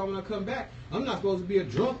fight for y'all, when I come back, I'm not supposed to be a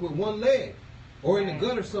drunk with one leg. Or in the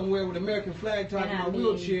gutter somewhere with American flag tied to my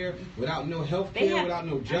wheelchair, without no health care, without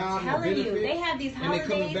no job, no benefit. They have these holidays.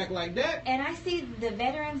 And they coming back like that. And I see the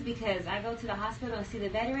veterans, because I go to the hospital and see the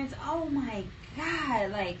veterans. Oh my God,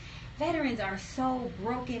 like veterans are so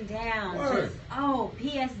broken down. Just,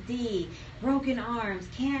 PSD, broken arms,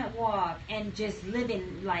 can't walk, and just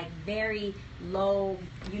living like very low,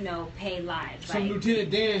 pay lives. Some like,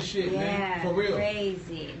 Lieutenant Dan shit, man. For real.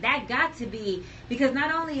 Crazy. That got to be, because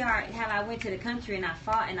not only have I went to the country and I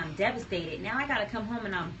fought and I'm devastated, now I gotta come home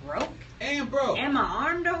and I'm broke. And broke. And my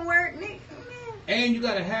arm don't work, nigga. And you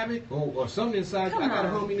gotta have it, or something inside. I got a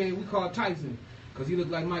homie named, we call Tyson, because he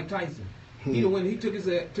looked like Mike Tyson. He took his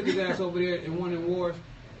ass over there and won in wars.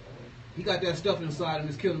 He got that stuff inside him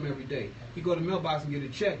that's killing him every day. He go to the mailbox and get a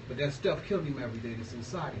check, but that stuff killing him every day that's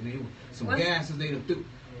inside him. Some gases they done threw.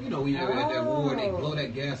 When you're at that war, they blow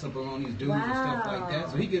that gas up around these dudes and stuff like that.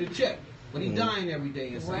 So he get a check. But he dying every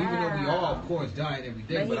day. And so even though we all, of course, dying every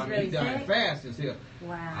day, but I mean, he dying fast as hell.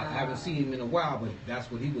 Wow. I haven't seen him in a while, but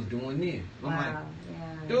that's what he was doing then. I'm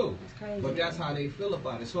like, dude. That's crazy. But that's how they feel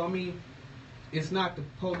about it. So, I mean, it's not the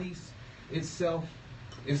police itself.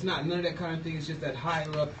 It's not none of that kind of thing. It's just that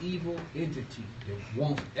higher up evil entity that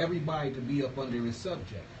wants everybody to be up under his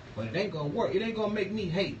subject. But it ain't going to work. It ain't going to make me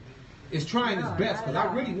hate. It's trying its best, because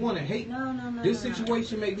I really want to hate. This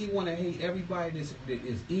situation make me want to hate everybody that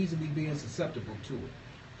is easily being susceptible to it.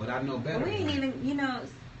 But I know better. But we ain't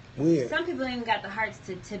even, some people ain't even got the hearts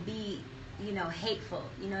to be, hateful.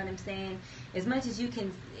 You know what I'm saying? As much as you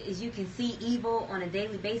can see evil on a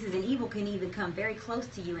daily basis, and evil can even come very close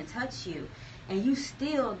to you and touch you. and you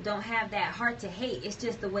still don't have that heart to hate. It's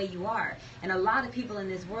just the way you are. And a lot of people in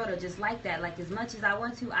this world are just like that. Like, as much as I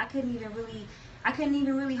want to, I couldn't even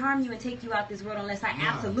really harm you and take you out this world unless I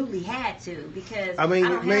absolutely had to, because I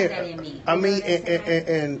don't have that in me. I mean,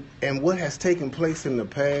 and what has taken place in the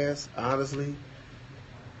past, honestly,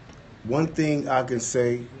 one thing I can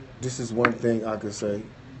say, this is one thing I can say,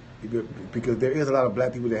 because there is a lot of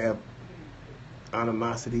black people that have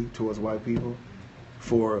animosity towards white people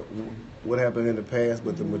for what happened in the past,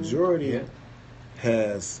 but the majority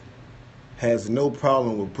has no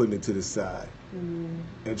problem with putting it to the side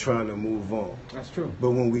and trying to move on. That's true.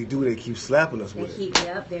 But when we do, they keep slapping us with it.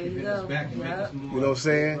 Yep, there you go. Yep. You know what I'm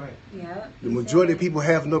saying? Right. Yep. The majority of people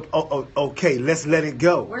have no, okay, let's let it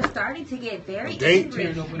go. We're starting to get very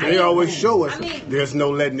angry. They always show us there's no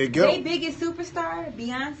letting it go. Their biggest superstar,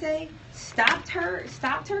 Beyonce, stopped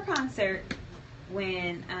her concert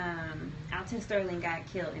when Alton Sterling got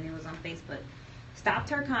killed, and it was on Facebook. Stopped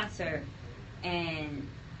her concert and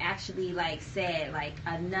actually said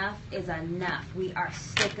enough is enough. We are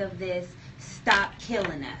sick of this. Stop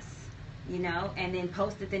killing us. And then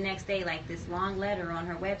posted the next day this long letter on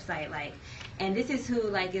her website and this is who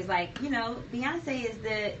is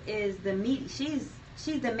Beyonce is the meat.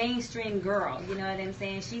 She's the mainstream girl. You know what I'm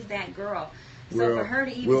saying? She's that girl. So for her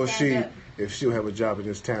to even stand up, if she'll have a job in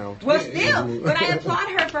this town. Well, still, but I applaud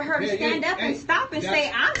her for her to stand up and stop and say,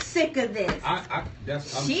 "I'm sick of this."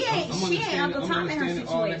 She ain't Uncle Tom in her situation.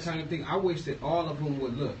 All that kind of thing. I wish that all of them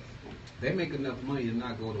would look. They make enough money to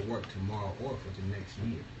not go to work tomorrow or for the next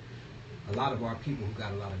year. A lot of our people who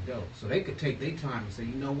got a lot of dough, so they could take their time and say,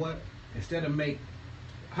 you know what? Instead of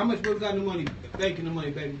how much we got in the money, making the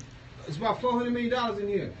money, baby? It's about $400 million in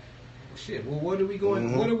here. Shit. Well, what are we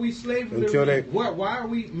going? What are we slaves? Why are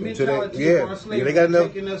we mentality for our slaves? They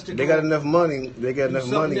got enough money. They got enough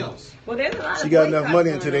money. Else. Well, there's a lot she of got enough money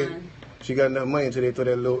until they throw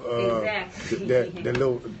that little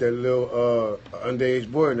that little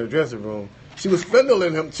underage boy in the dressing room. She was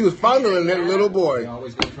fondling him. She was fondling that little boy.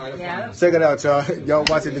 Check it out, y'all. Y'all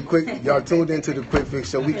watching y'all tuned into the Quick Fix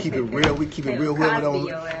Show. We keep it real. We keep it real.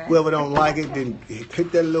 Whoever don't like it, then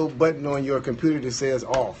hit that little button on your computer that says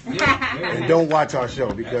off. And don't watch our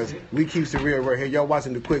show because we keep it real right here. Y'all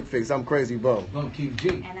watching the Quick Fix. I'm Krayzie Bo. I'm Keith G.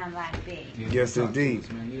 And I'm like big. Yes, indeed.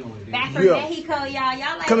 Back from Mexico, y'all.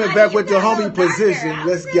 Y'all coming back with the homie position.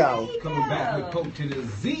 Let's go. Coming back with Coke to the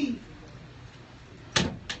Z.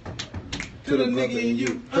 To the nigga and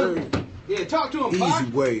you. Yeah, talk to him, Pac.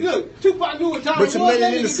 Easy way. Look, Tupac knew what time but you made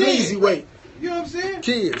it in the sleazy way. You know what I'm saying?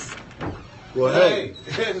 Kids. Well, hey,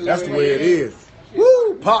 that's the way it is.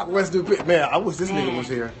 Woo! Pac, rest in peace. Man, I wish this nigga was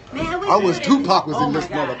here. Man, I wish Tupac was in this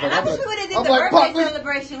motherfucker. I wish we would have did the birthday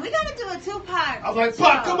celebration. We gotta do a Tupac. I was like,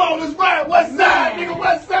 Pac, come on, let's ride. West side, nigga,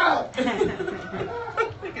 west side.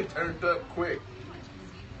 Nigga turned up quick.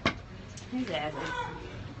 His ass is...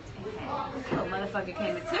 Oh, motherfucker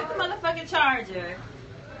came and took the motherfucking charger.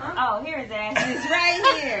 Oh, here his ass is right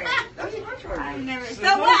here.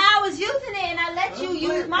 So what? I was using it and I let you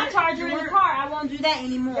use my charger in the car. I won't do that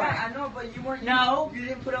anymore. Yeah, I know, but you weren't. No. You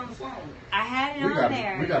didn't put it on the phone. I had it on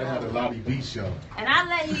there. We gotta have the Lottie B show. And I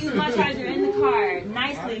let you use my charger in the car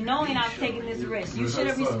nicely, knowing I was taking this risk. You should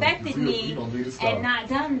have respected me and not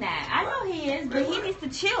done that. I know he is, but he needs to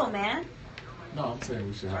chill, man. No, I'm saying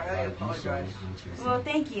we should have I apologize. Well,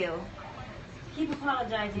 thank you. Keep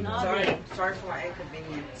apologizing all day. Sorry for my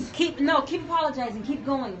inconvenience. Keep apologizing. Keep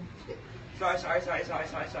going. Sorry.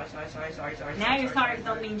 Now your sorry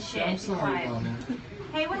don't mean shit. I'm sorry,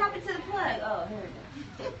 Hey, what happened to the plug? Oh, here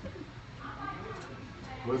it is.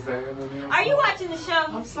 What's that? Are you watching the show?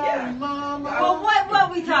 I'm sorry, Mama. Well,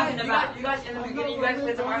 what we talking about? You guys in the beginning, you guys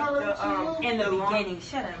said about in the beginning.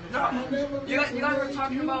 Shut up. No, you guys were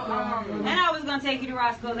talking about And I was gonna take you to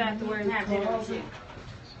Roscoe's afterward and have dinner with you.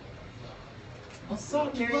 I'm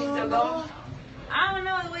sorry, Can you still go? I don't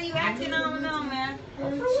know the way you acting. I don't know, man. For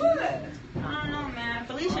what? I don't know, man.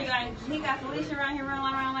 He got Felicia around here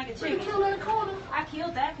running around like a chicken. You killed that corner. I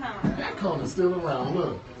killed that corner. That corner's still around.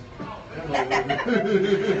 Look.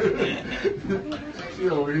 She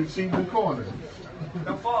over here cheating the corner.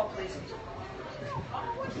 Don't fall, please.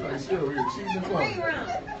 Like she over here cheating the corner. Bring around.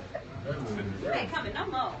 You ain't coming no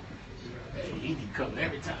more. Hey, he be coming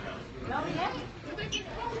every time. No, he ain't.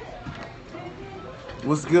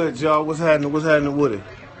 What's good, y'all? What's happening with it?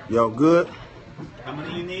 Y'all good? How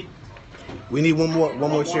many you need? We need one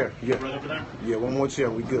more chair. Yeah. Right over there? Yeah, one more chair.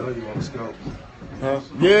 We good. Let's go. Huh?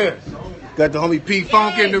 Yeah. Got the homie P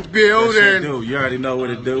Funk in the building. Dude, you already know what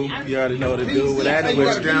to do. You already know what to do with that.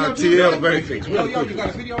 Switch down to the elevator. Yo, you got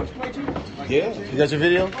a video on display too? Yeah. You got your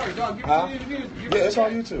video? Huh? Yeah, it's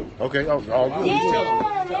on YouTube. Okay, all good.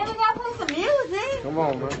 Yeah, man, we gotta play some music. Come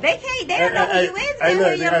on, man. They can't. They don't know who you is. They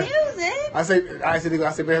hear your music. I say,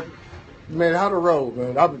 man, how the road,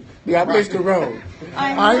 man? I missed the road.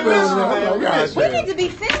 I ain't been on the road. We need to be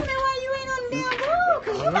filming while you ain't on the damn road,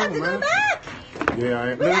 because you about to go back. Yeah,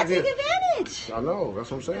 I ain't. We gotta take advantage. I know,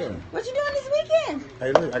 that's what I'm saying. What you doing this weekend?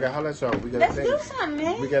 Hey, look, I got to holler at y'all. Let's do something,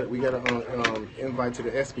 man. We got an invite to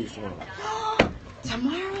the ESPY tomorrow.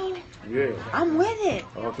 Tomorrow? Yeah. I'm with it.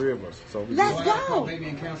 All three of us. So let's go. Maybe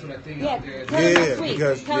and cancel that thing yeah, out there. Tell her next week.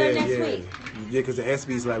 Tell her next week. Yeah, because the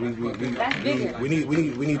ESPY's like That's bigger. we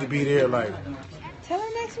need to be there like. Tell her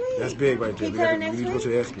next week. That's big right there. We need to go to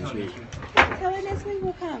the ESPYs. Tell her next week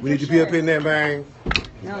we'll come. We need to be up in there, man.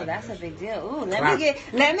 No, that's a big deal. Ooh, let me get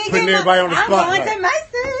putting everybody on the spot. I'm going to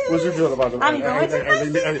Macy's. What you feel about that? I'm going to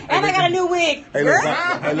Macy's. And I got a new wig. Hey,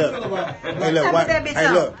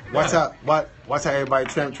 look. Watch how everybody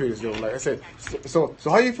tramp treat us, though. Like I said, so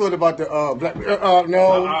how you feel about the black?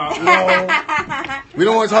 No. We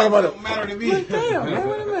don't want to talk about it. Don't matter to me. Damn, man,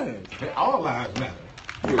 wait a minute. All lives matter.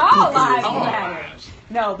 All lives matter.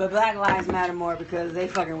 No, but Black Lives Matter more because they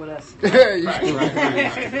fucking with us.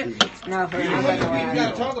 No, for real. We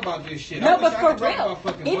gotta talk about this shit. No, but for real,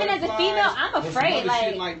 even as a female, I'm afraid.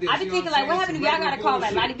 Like, I be thinking, like, what happened if y'all gotta call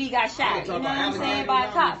like Lottie B got shot? You know what I'm saying? By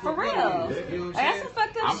a cop, for real. Like, that's some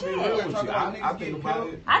fucked up shit. I think about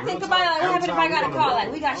it. I think about it, like, what happened if I gotta call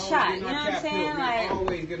like we got shot? You know what I'm saying? Like,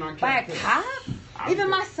 by a cop.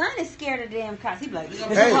 Even my son is scared of the damn cops. He be like,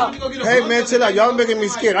 hey man, chill out. Y'all making me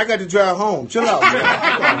scared. I got to drive home. Chill out, man.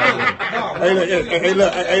 Hey,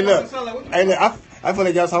 look. I feel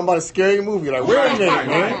like y'all talking about a scary movie. Like, wait a minute,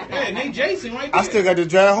 man. Hey, Nate Jason right there. I still got to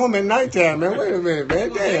drive home at nighttime, man. Wait a minute,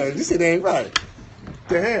 man. Damn, this shit ain't right.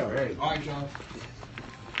 The hell? All right, y'all.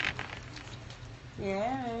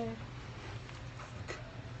 yeah.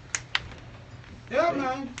 Yeah,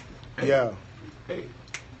 man. Yeah. Hey.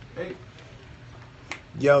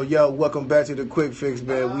 Yo, welcome back to the Quick Fix,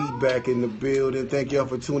 man. We back in the building. Thank y'all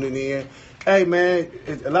for tuning in. Hey, man,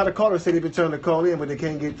 a lot of callers say they've been trying to call in, but they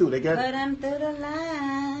can't get through. They got put them through the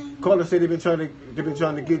line. Callers say they've been trying to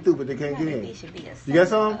get through, but they can't get in. You got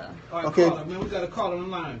some? Right, okay. Caller, man, we got a caller on the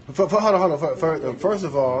line. Hold on. First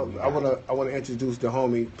of all, I wanna introduce the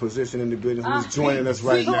homie Position in the building who's joining us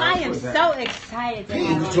right now. I am so excited to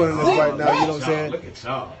have Who's joining us right now? You know what I'm saying? Look at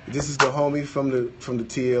y'all. This is the homie from the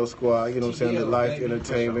TL squad. You know what I'm saying? The Life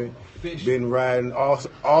Entertainment. Been riding. Also.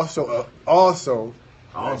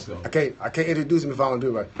 I can't introduce him if I don't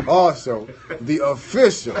do it right. Also, the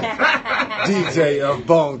official DJ of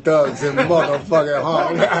Bone Thugs and Motherfucking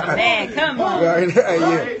Heart. Man, come on.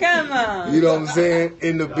 Yeah. Come on. You know what I'm saying?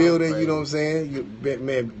 In the building, you know what I'm saying? You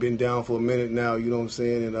been down for a minute now, you know what I'm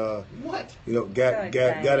saying? And What? you know,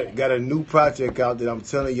 got a new project out that I'm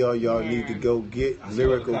telling y'all need to go get.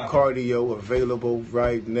 Lyrical Cardio available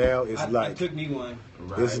right now. It's I took me one.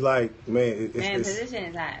 It's like, man, Position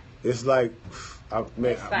is hot. it's like,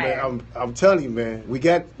 I'm telling you, man, we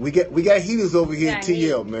got heaters over here at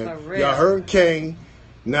TL, man. Y'all heard Kane.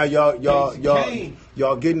 Now y'all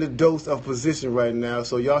getting the dose of Position right now,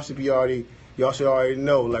 so y'all should already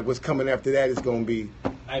know like what's coming after that is gonna be.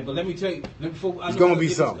 Hey, but let me tell you, it's gonna be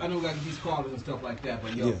something. I know we got these callers and stuff like that,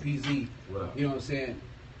 but PZ, you know what I'm saying?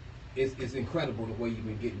 It's incredible the way you've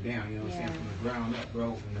been getting down, you know what I'm saying, from the ground up,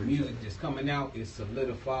 bro. And the music just coming out, it's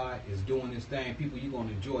solidified, it's doing this thing. People, you're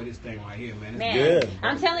gonna enjoy this thing right here, man.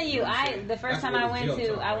 I'm telling you, the first time I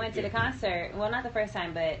went to the concert. Well, not the first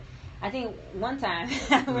time, but I think one time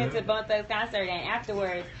I went to Bone Thugs concert, and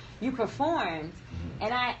afterwards you performed.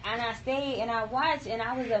 And I stayed and I watched and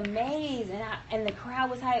I was amazed and the crowd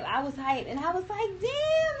was hyped. I was hyped and I was like,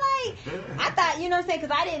 damn, like I thought, you know what I'm saying?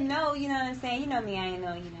 Because I didn't know, you know what I'm saying? You know me, I ain't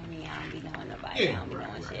know, you know me, I don't be knowing nobody. I don't be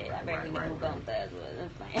knowing shit. I barely know who Bone Thugs was.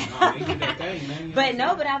 I'm playing. But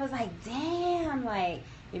I was like, damn, like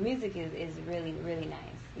your music is really, really nice.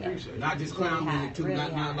 Yeah. Not just clown music too,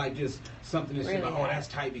 not like just something that's really like, oh, that's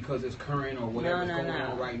tight because it's current or whatever's going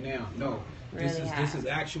on right now. No. This is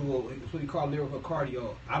actual. It's what you call lyrical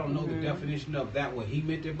cardio. I don't know the definition of that, what he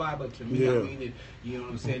meant it by, but to me, I mean it. You know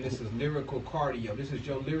what I'm saying? This is lyrical cardio. This is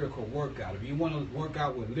your lyrical workout. If you want to work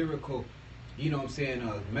out with lyrical, you know what I'm saying,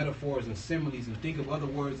 metaphors and similes, and think of other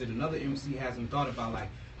words that another MC hasn't thought about, like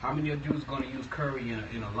how many of you is going to use Curry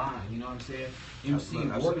in a line? You know what I'm saying? MC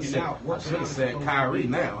working out. I should have said Kyrie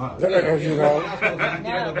now, huh? You know.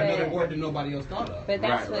 Another word that nobody else thought of. But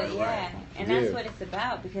that's and that's what it's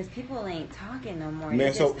about, because people ain't talking no more.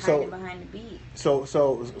 Man, so behind the beat. So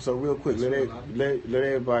real quick, let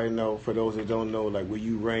everybody know, for those that don't know, like where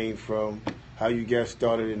you range from, how you got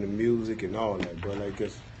started in the music and all that, bro. Like,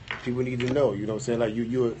 cause people need to know. You know what I'm saying? Like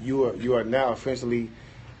you are now essentially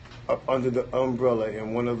up under the umbrella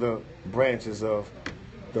and one of the branches of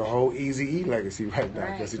the whole Eazy-E legacy right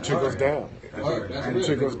now, because it trickles down. It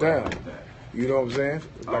trickles down. You know what I'm saying?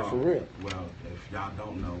 Like for real. Well, if y'all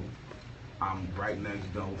don't know, I'm right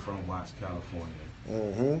next door from Watts,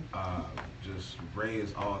 California. Just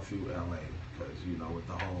raised all through LA, because you know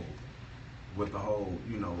with the whole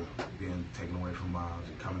you know being taken away from moms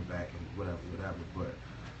and coming back and whatever. But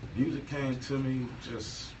music came to me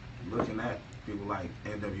just looking at people like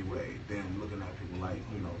NWA, then looking at people like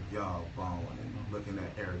y'all Bone, and looking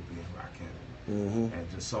at Eric B. and Rakim,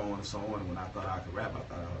 and just so on and so on. When I thought I could rap, I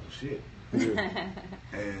thought I was a shit.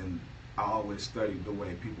 And I always studied the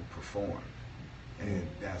way people perform. And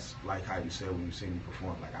that's like how you said when you see me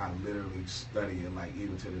perform. Like I literally study it, like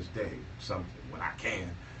even to this day, something when I can.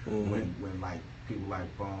 When like people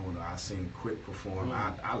like Bone or I seen Quick perform,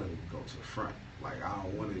 I literally go to the front. Like I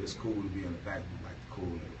don't want it. It's cool to be in the back, but like the cool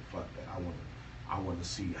nigga. Fuck that. I want to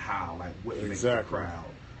see how, like what makes the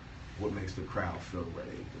crowd, feel the way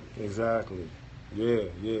they do. Exactly. Yeah.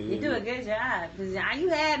 You do a good job. Cause you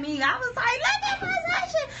had me. I was like, let that person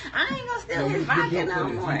shit. I ain't gonna steal his vodka no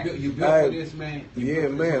more. You built for this, man. You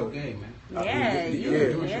built for this whole game, man. Yeah,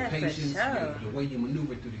 your patience, for sure. the way you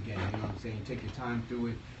maneuver through the game. You know what I'm saying? You take your time through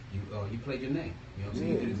it. You played your name. You know what I'm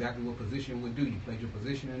saying? You did exactly what position would do. You played your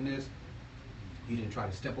position in this. You didn't try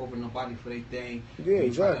to step over nobody for their thing. Yeah, you didn't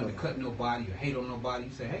exactly. try to undercut nobody or hate on nobody.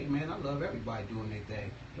 You say, hey, man, I love everybody doing their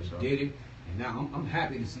thing. You did it. And now I'm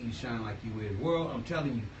happy to see you shine like you with the world. I'm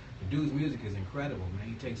telling you, the dude's music is incredible, man.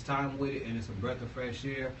 He takes time with it, and it's a breath of fresh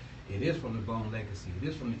air. It is from the Bone legacy. It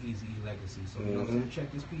is from the Eazy-E legacy. So, you know what I'm saying?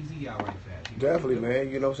 Check this PZ out right fast. Definitely, man.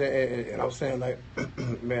 You know what I'm saying? And I'm saying, like,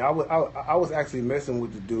 man, I was actually messing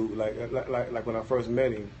with the dude, like when I first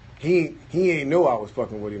met him. He ain't know I was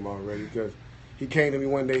fucking with him already, because he came to me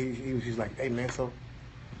one day. He's like, hey, man, so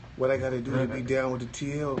what I got to do to be down with the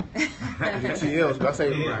TL? The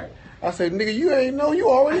TLs. I say, nigga, you ain't know you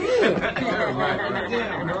already in.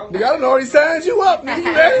 Nigga, I done already signed you up, nigga.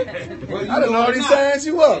 You ready? I done already signed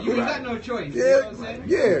you up. You got no choice. Yeah, you know what I'm saying?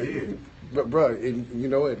 Yeah. But bro, you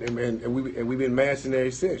know, and we been mashing there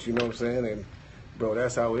since. You know what I'm saying? And bro,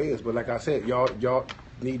 that's how it is. But like I said, y'all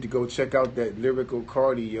need to go check out that lyrical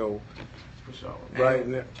cardio. For sure. Right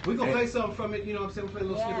now. We gonna play something from it, you know what I'm saying? We'll play a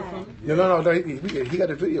little snippet from it. No. He got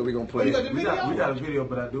the video we gonna play. You got the video? We got a video,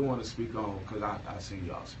 but I do want to speak on, because I seen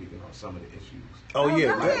y'all speaking on some of the issues. Oh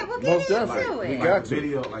yeah, go ahead. We'll get most into definitely. it. We Like got the to.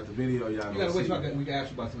 video, y'all You gotta wait see. till we can ask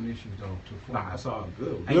you about some issues, though. Nah, that's all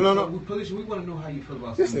good. Hey, No. We want to know how you feel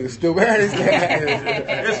about This some nigga of still bad as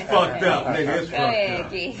that. It's fucked up, nigga. It's Go fucked ahead,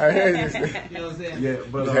 up. G. You know what I'm saying? Yeah,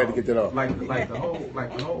 but Just had to get that off. Like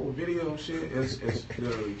the whole video shit is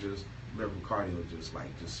literally just lyrical cardio, just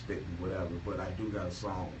spitting whatever. But I do got a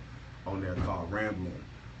song on there called Rambling,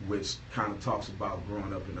 which kind of talks about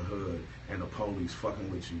growing up in the hood and the police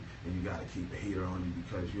fucking with you, and you gotta keep the heater on you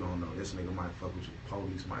because you don't know, this nigga might fuck with you, the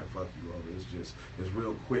police might fuck you over. It's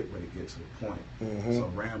real quick, but it gets to the point.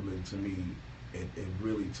 So Rambling, to me, it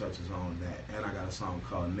really touches on that. And I got a song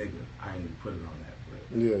called Nigga. I ain't even put it on that,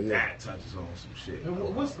 but that touches on some shit. And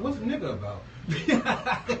what's nigga about?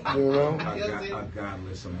 You know? A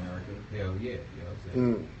godless America. Hell yeah, you know what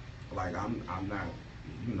I'm saying? Like I'm not,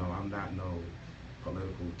 I'm not no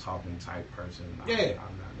political talking type person. Yeah.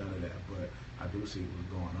 I'm not none of that. But I do see what's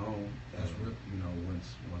going on. That's real.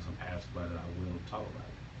 Once I'm asked about it, I will talk about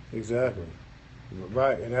it. Exactly.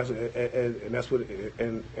 Right, and that's what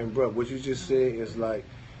and bro, what you just said is like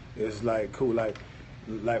cool. Like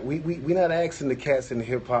we not asking the cats in the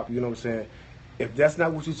hip hop. You know what I'm saying? If that's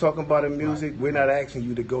not what you're talking about in music, we're not asking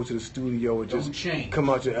you to go to the studio and just come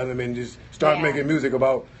out your element and just start making music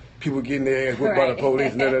about people getting their ass whipped by the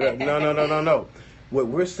police. No. What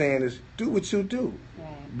we're saying is do what you do,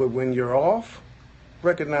 but when you're off,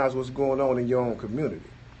 recognize what's going on in your own community.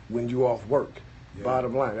 When you off work. Yeah.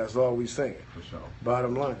 Bottom line, that's all we saying. For sure.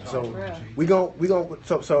 Bottom line. So we gonna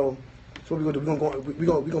so what we gonna do? We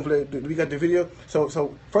gonna play. We got the video. So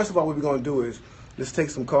first of all, what we gonna do is let's take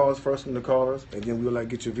some calls first from the callers, and then we'll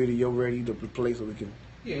get your video ready to play so we can.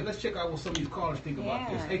 Yeah, let's check out what some of these callers think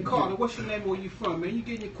about this. Hey, caller, what's your name? Where you from, man? You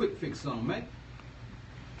getting your quick fix on, man?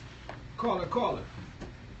 Caller.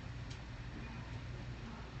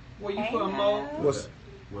 Where you from, Mo? What's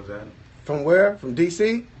that? From where? From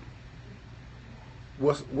DC?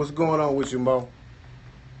 What's going on with you, Mo?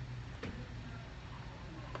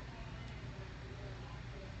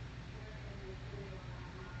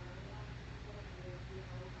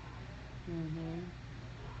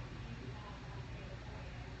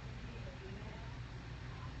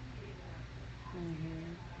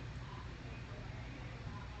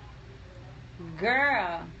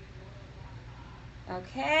 Girl.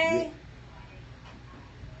 Okay.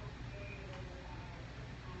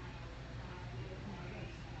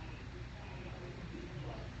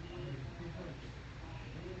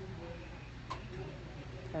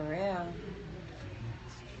 For real.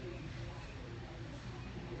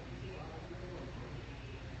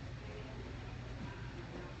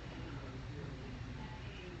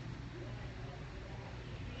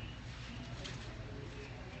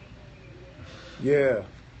 Yeah,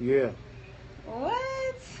 yeah.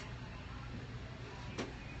 What?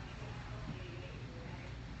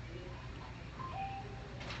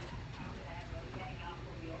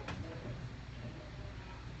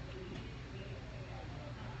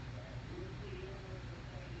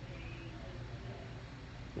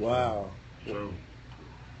 Wow. True.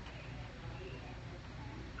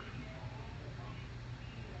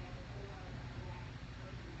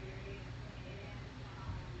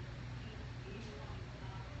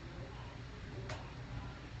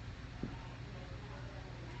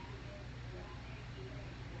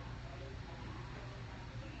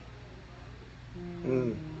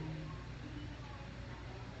 Mm.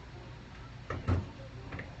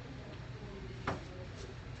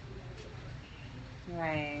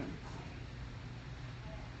 Right.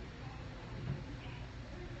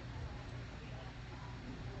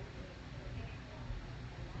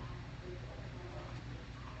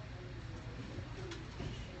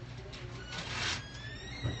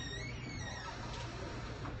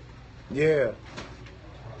 Yeah.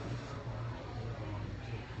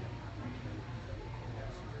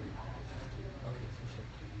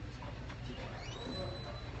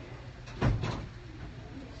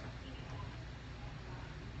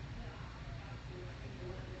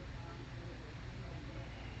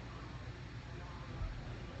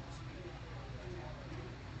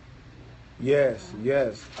 Yes,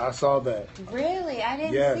 yes. I saw that. Really? I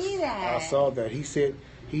didn't Yes, see that. I saw that. He said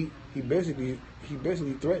he basically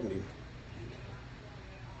threatened him.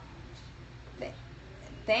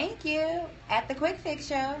 Thank you. At the Quick Fix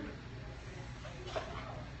Show.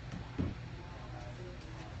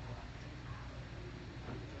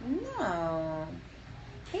 No.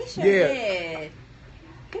 He sure Yeah. did.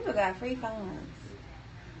 People got free phones.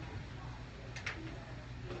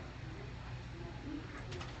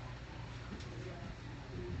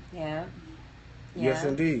 Yeah. Yes, Yeah.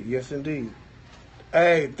 indeed. Yes, indeed.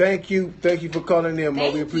 Hey, thank you for calling in, Mo.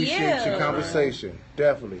 We Thank appreciate your you. conversation.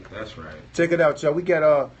 Definitely. That's right. Check it out, y'all. We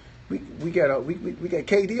got we got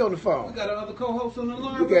KD on the We phone. got another co-host on the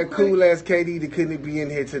line. We real got quick. cool ass KD that couldn't be in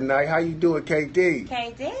here tonight. How you doing, KD?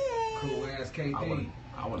 KD. Cool ass KD.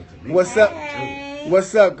 I wanted to meet What's you, up? too. Hey.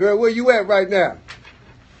 What's up, girl? Where you at right now?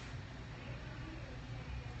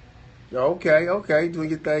 Okay. Doing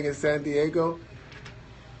your thing in San Diego.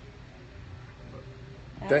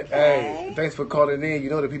 Okay. Hey, thanks for calling in. You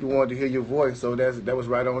know that people wanted to hear your voice, so that was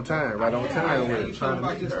right on time. Right on How time. you with feeling it.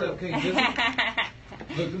 about this stuff, KD?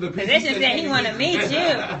 The Physician said he want to meet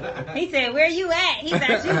you. He said, "Where you at?" He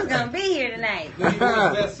thought you was gonna be here tonight. He wore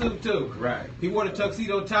his best suit too. Right. He wore the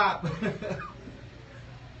tuxedo top.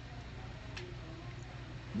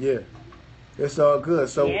 Yeah, it's all good.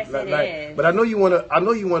 So, Yes, it is. but I know you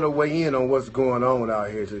wanna weigh in on what's going on out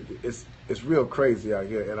here. It's real crazy out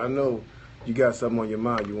here, and I know you got something on your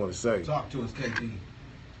mind you want to say. Talk to us, KD.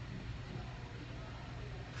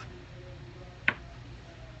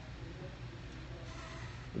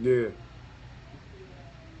 Yeah,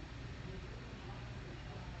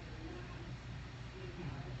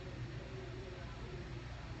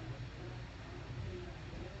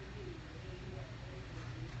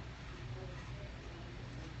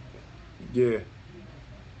 yeah,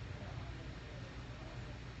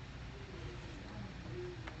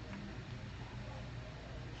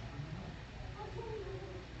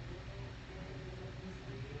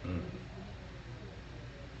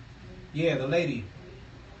 Yeah, the lady.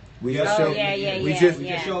 we Yeah. just Oh showed. yeah. we just We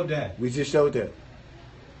just showed that. we just showed that.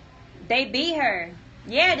 They beat her.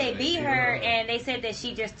 Yeah, they beat her, and they said that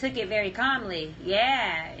she just took it very calmly.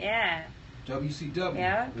 Yeah. WCW.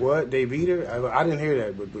 Yeah. What, they beat her? I didn't hear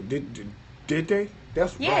that, but did they?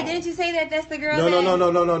 That's Yeah, wrong. didn't you say that that's the girl?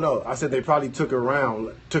 No. I said they probably took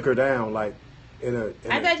her down like in a.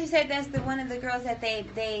 I thought you said that's the one of the girls that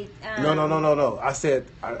they. No. I said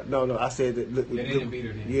no. I said that. Look, They didn't beat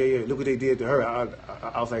her then. Yeah. Look what they did to her.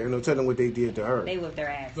 I was like, tell them what they did to her. They whooped her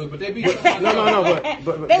ass. But they beat her. No.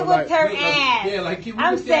 But They but whooped her like- ass. yeah, like you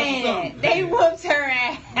I'm whooped their ass or saying something. they whooped her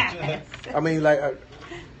ass. I mean, like,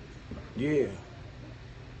 yeah.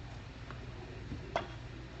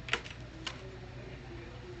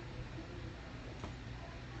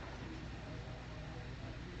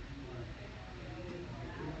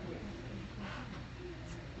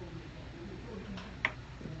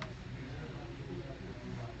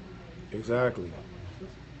 Exactly.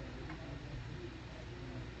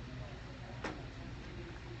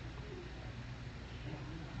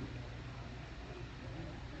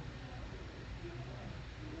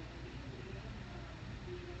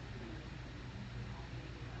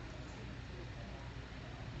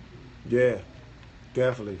 Yeah,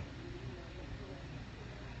 definitely.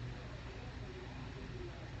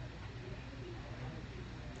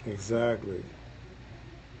 Exactly.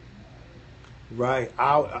 Right.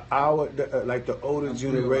 Like the older That's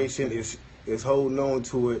real. generation is holding on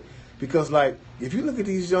to it because, like, if you look at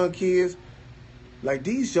these young kids, like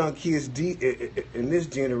these young kids in this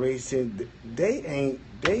generation, they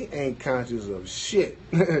ain't conscious of shit.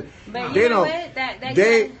 But They you know don't. what? That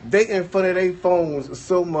They in front of their phones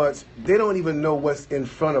so much they don't even know what's in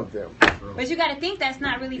front of them. But you got to think that's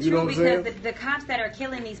not really You know true what I'm because the cops that are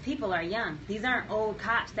killing these people are young. These aren't old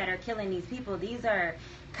cops that are killing these people. These are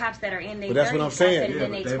cops that are in their 30s. But that's what I'm saying. In their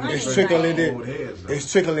Yeah, but 20s. It's trickling Old heads, though.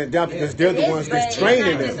 It's trickling down because they're It the is, ones but that's it's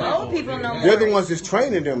training not just them. old people no more. They're the ones that's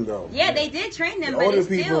training them, though. Yeah, they did train them, The but older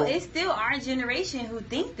it's still our generation who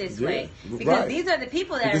think this Yeah, way because right. these are the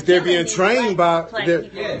people that Because are they're killing being these trained black by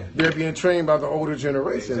people. they're being trained by the older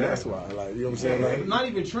generation. That's Exactly. why, like, you know what I'm saying? Like, Not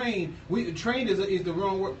even trained. Trained is the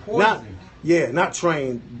wrong word. not Poison. not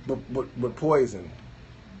trained, but poison.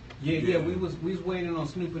 Yeah. We was waiting on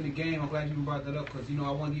snooping the game. I'm glad you brought that up because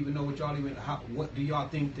I want to even know what y'all what do y'all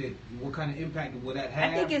think what kind of impact will that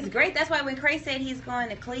have? I think it's great. That's why when Krayzie said he's going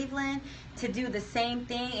to Cleveland to do the same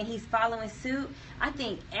thing and he's following suit, I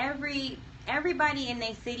think everybody in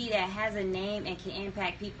their city that has a name and can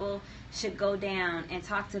impact people should go down and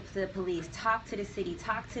talk to the police, talk to the city,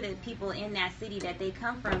 talk to the people in that city that they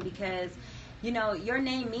come from because your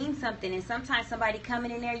name means something, and sometimes somebody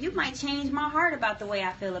coming in there, you might change my heart about the way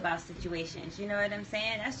I feel about situations. You know what I'm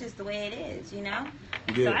saying? That's just the way it is,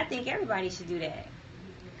 Yeah. So I think everybody should do that.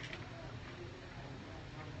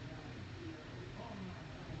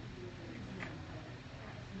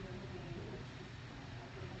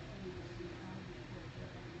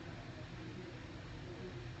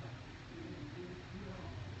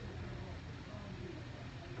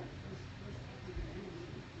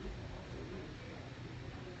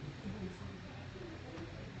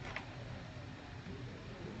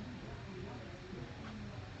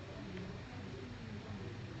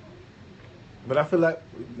 But I feel like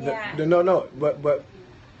Yeah. but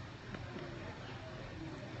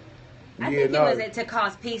I yeah, think no. it was to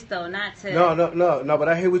cause peace, though, not to. No. But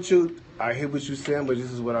I hear what you saying. But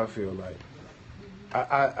this is what I feel like.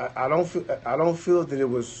 I don't feel that it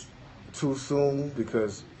was too soon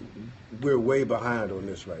because we're way behind on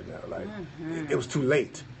this right now. Like it was too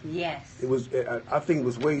late. Yes. It was. I think it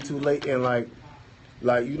was way too late. And like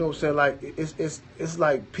you know what I'm saying. Like it's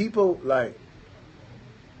like people like.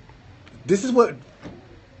 This is what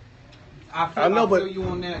I know, feel but you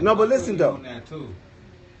on that. no, but I feel listen you though. on that too.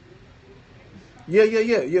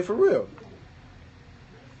 Yeah, for real.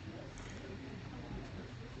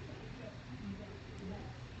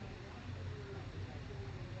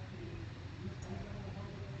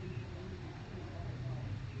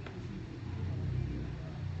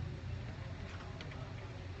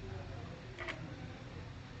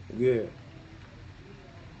 Yeah.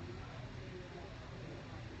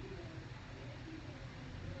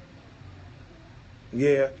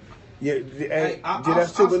 Yeah. Hey,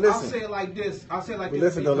 that's true, but listen. I'll say it like this. But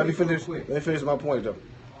listen though, let me finish my point though.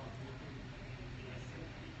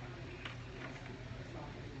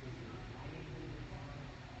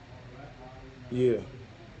 Yeah.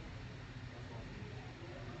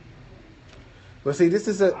 But see, this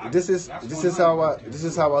is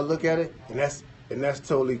how I look at it, and that's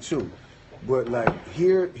totally true. But like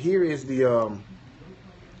here is the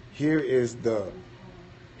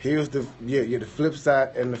flip side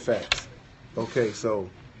and the facts. Okay, so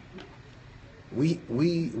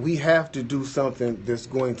we have to do something that's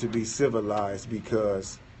going to be civilized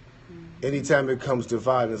because anytime it comes to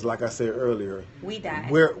violence, like I said earlier, We die.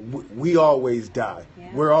 we always die.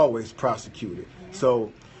 Yeah. We're always prosecuted.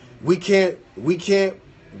 So we can't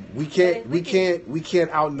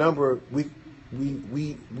outnumber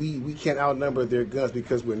we can't outnumber their guns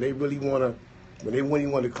because when they really want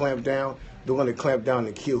to clamp down, they're going to clamp down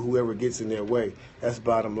and kill whoever gets in their way. That's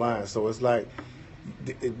bottom line. So it's like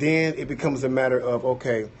then it becomes a matter of,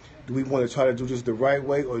 okay, do we want to try to do this the right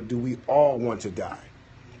way or do we all want to die?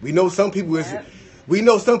 We know some people is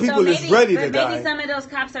ready to die. Maybe some of those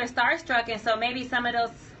cops are starstruck, and so maybe some of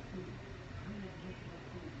those.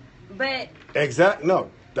 But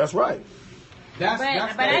No, that's right.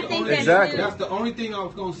 I think that Exactly. That's the only thing I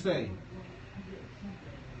was gonna say.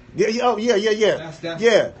 Yeah. That's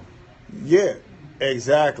Yeah.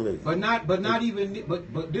 Exactly.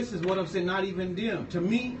 But this is what I'm saying. Not even them. To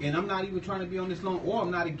me, and I'm not even trying to be on this long, or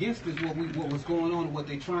I'm not against this. What was going on, what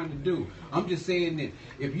they're trying to do. I'm just saying that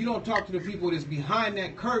if you don't talk to the people that's behind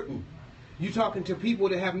that curtain, you talking to people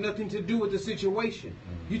that have nothing to do with the situation.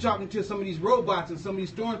 You talking to some of these robots and some of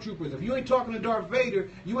these stormtroopers. If you ain't talking to Darth Vader,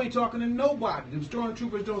 you ain't talking to nobody. Them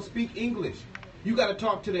stormtroopers don't speak English. You got to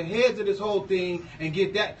talk to the heads of this whole thing and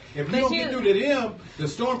get that. If you don't get through to them, the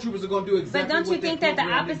stormtroopers are going to do exactly. But don't you what think they're that the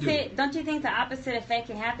programmed to do. opposite? Don't you think the opposite effect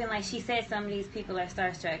can happen? Like she said, some of these people are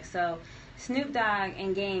starstruck. So Snoop Dogg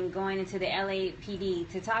and gang going into the LAPD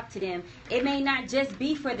to talk to them. It may not just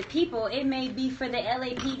be for the people. It may be for the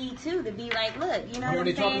LAPD too to be like, look, you know what I'm saying? Are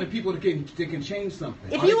they talking to people that can change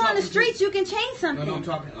something? If you on the streets, you can change something. No, I'm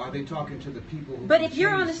talking. Are they talking to the people? Who But can if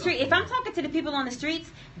you're on the change street, if something? I'm talking to the people on the streets,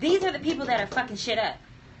 these are the people that are fucking shit up.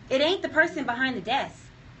 It ain't the person behind the desk.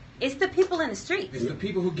 It's the people in the streets. It's the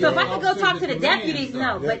people who get. So if I could go officers talk to that the command deputies,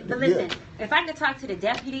 stuff. no. But listen, if I could talk to the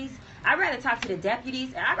deputies, I'd rather talk to the deputies,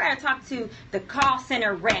 and I'd rather talk to the call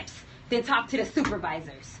center reps than talk to the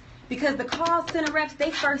supervisors. Because the call center reps, they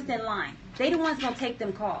first in line. They the ones gonna take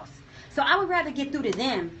them calls. So I would rather get through to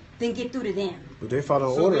them than get through to them. But they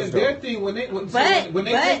follow So orders, their though. thing when they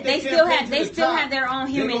They still have their own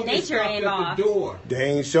they human gonna get nature stopped involved. at the door. They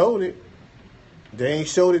ain't showed it. They ain't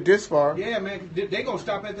showed it this far. Yeah, man, they gonna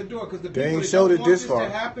stop at the door because the They people ain't that showed don't it want this this far. to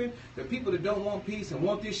happen, the people that don't want peace and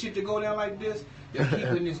want this shit to go down like this, they're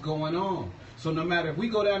keeping this going on. So no matter if we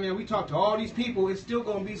go down there and we talk to all these people, it's still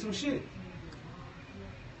gonna be some shit.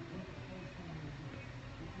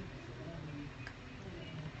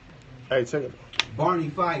 Hey, check it. Barney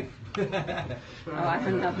Fife. Oh, I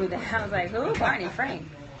don't know who that. I was like, who? Barney Frank.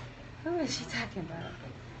 Who is she talking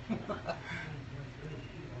about?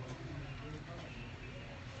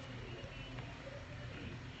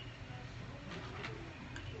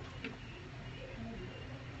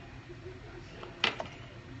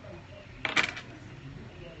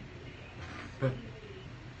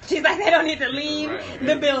 She's like, they don't need to leave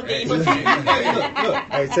the building. But hey, look.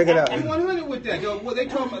 Hey, check it out. I'm 100 with that. Yo, well, they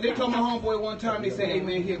told my homeboy one time. They said, "Hey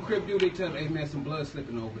man, he a Crip dude." They tell him, "Hey man, some blood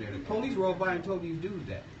slipping over there." The police rolled by and told these dudes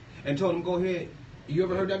that, and told them, "Go ahead." You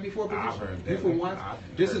ever heard that before? I've heard that. You from once?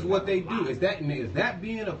 This is heard what they that. do. Is that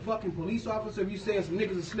being a fucking police officer? If you say some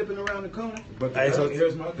niggas are slipping around the corner, But Hey, so-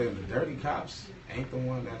 here's my thing: the dirty cops ain't the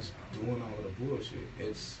one that's doing all the bullshit.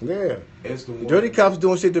 It's the one. Dirty cops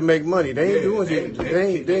doing shit to make money. They ain't doing shit.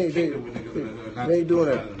 They They ain't doing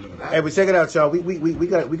that. Hey, but check it out, y'all. We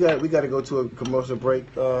got to go to a commercial break.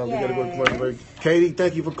 We got to go to a commercial break. Katie,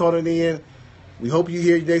 thank you for calling in. We hope you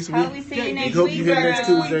here next week. Hope we see you next hope week, you here next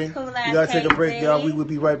girl. Tuesday. Cool You ass gotta take a break, Katie. y'all. We will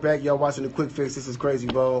be right back. Y'all watching the Quick Fix. This is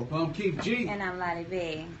Krayzie Bone. I'm Keith G. And I'm Lottie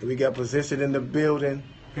B. We got Position in the building.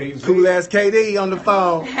 Peace. Cool ass KD on the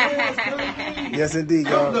phone. Yes, indeed,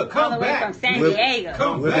 y'all. Look, All come the way back. from San We'll- Diego.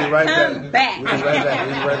 Come We'll be back. right Come back. back. We'll be right back.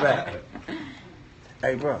 We'll be right back.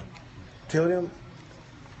 Hey, bro, tell them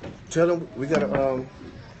we gotta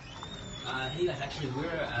Hey guys, actually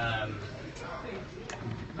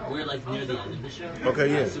we're like near the end of the show.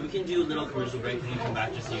 Okay, yeah. So we can do a little commercial break and you come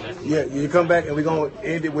back just so you guys can. Yeah, you come back and we're gonna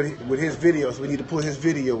end it with his video. So we need to pull his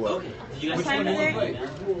video up. Okay. Did you guys Which see one that? you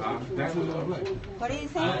want to play? That's what I'm like. What are you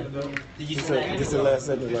saying? Did you This see that? is the last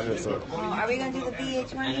segment right here. So Are we going to do the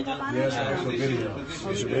VH1 hip hop on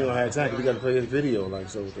it? we don't have time. We gotta play his video. Like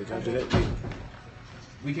so, they trying to do that.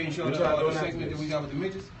 We can't show the segment that we got with the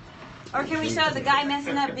midgets. Or can we show the guy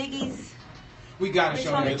messing up Biggie's? We gotta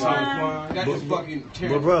show Which that. one? That is fucking But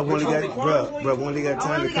terrible. bro, we only got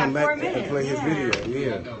time to only come got 4 back and minutes, play his yeah. video.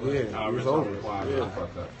 Yeah, it was over. Yeah.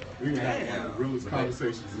 We can have real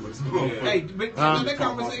conversations. What's going on? Hey, but that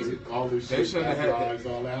conversation. All this They shit. should have had guys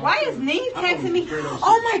all out. Why is Neve texting me?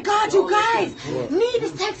 Oh my God, you guys! Neve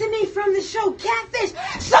is texting me from the show Catfish.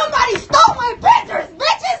 Somebody stole my pictures,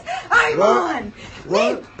 bitches! I'm What? on.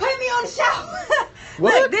 What? Neve, put me on the show.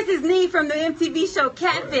 What? Look, this is Neve from the MTV show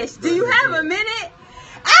Catfish. Do you have a minute?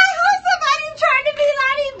 I heard somebody trying to be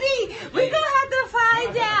Lottie B. We're gonna have to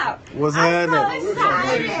find out. What's I'm happening? so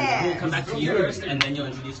excited. We'll come back to you first and then you'll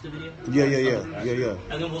introduce the video. Yeah.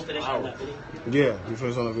 And then we'll finish on that video. Yeah, you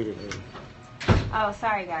first on the video. Oh,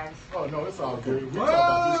 sorry guys. Oh, no, it's all good. We talk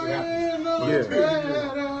about this shit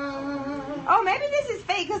happening. Oh, maybe this is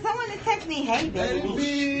fake because someone just texted me, hey,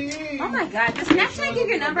 baby. Oh my God, does Snapchat give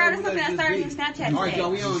your number out or something? I started using Snapchat All right,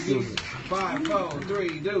 y'all, today. we on deuce. 5, 4,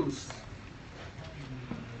 3, deuce.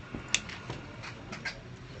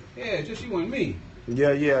 Yeah, just you and me.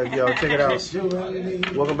 Yeah, y'all. Check it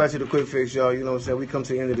out. Welcome back to the Quick Fix, y'all. You know what I'm saying? We come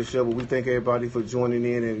to the end of the show, but we thank everybody for joining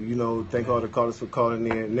in and, thank all the callers for calling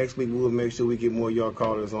in. Next week, we will make sure we get more of y'all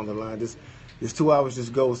callers on the line. This 2 hours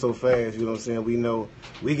just goes so fast. You know what I'm saying? We know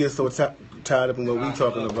we get so tied up in what we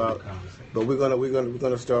talking about, but we're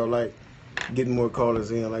gonna start like getting more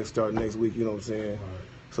callers in, like start next week. You know what I'm saying?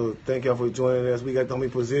 So thank y'all for joining us. We got the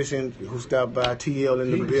homie Position who stopped by, TL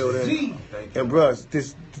in the building, and bruh,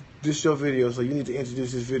 this your video, so you need to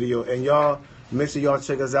introduce this video. And y'all, make sure y'all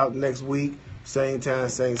check us out next week, same time,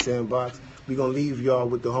 same sandbox. We gonna leave y'all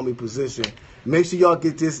with the homie Position. Make sure y'all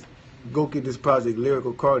get this. Go get this project,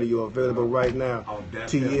 Lyrical Cardio, available right now. On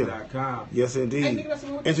TM.com. Yes, indeed.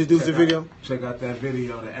 Introduce the video. Check out that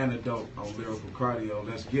video, The Antidote, on Lyrical Cardio.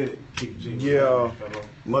 Let's get it. Keep G. Yeah.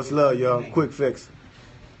 Much love, y'all. Quick fix.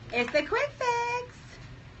 It's the quick fix.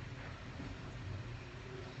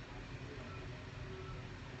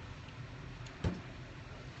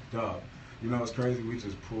 Dog. You know what's crazy? We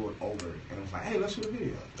just pulled over and it was like, hey, let's shoot a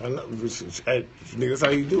video. I know. Hey, nigga, that's how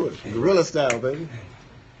you do it. Guerrilla style, baby.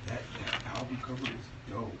 That album cover is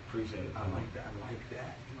dope. Appreciate it. I like that.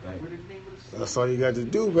 Like, what the name of the song? That's all you got to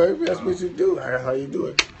do, baby. That's what you do. That's how you do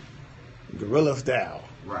it. Guerrilla style.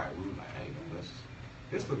 Right. We were like, hey,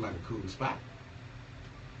 this look like a cool spot.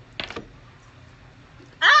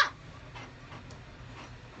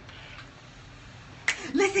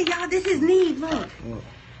 Listen, y'all, this is Neve. Look.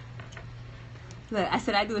 Look, I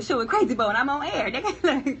said I do a show with Krayzie and I'm on air. They got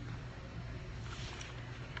look.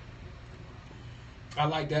 I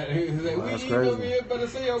like that. That's crazy.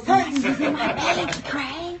 Something's in my belly,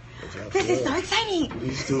 Cray. This is so exciting.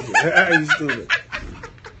 You stupid. You stupid.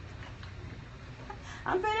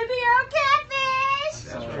 I'm gonna be on catfish.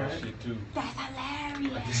 That's right. That's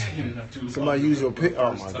hilarious. Somebody use your pic.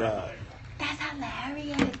 Oh my God. That's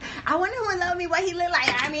hilarious. I wonder who would love me, what he look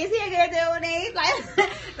like. I mean, is he a good dude? He's like, let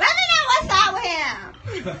me know what's up with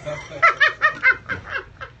him.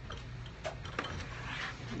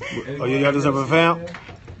 Oh, you got this up a fam?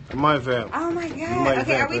 My fam. Oh my My God.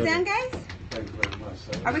 Okay, fam, are we baby. done, guys? Thank you very much,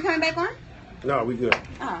 sir. Are we coming back on? No, we good.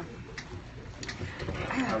 Oh.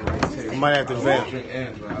 I might have to vamp. Drink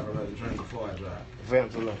and drive. I'd rather drink before I drive.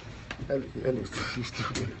 Vamp to love. That looks too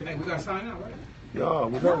stupid. Hey, we gotta sign out, right? No,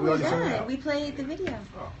 we No, got we're to sign done. out. We played the video.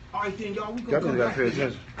 All right, then, y'all, we Y'all gonna come got to back. pay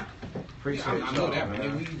attention. Appreciate I know y'all, that, but then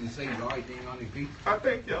man. we need to say the right thing on the beat. I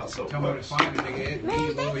thank y'all so Tell me to much. find the nigga.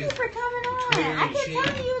 Man, thank you for coming on. Twitter I and kept shit.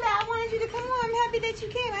 telling you that I wanted you to come on. I'm happy that you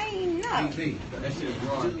came. I didn't know. DT, that shit is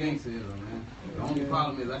raw as gangsterism, man. The only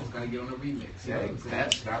problem is I just gotta get on the remix. You know what I'm saying?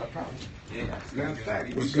 That's not a problem. Yeah. Matter of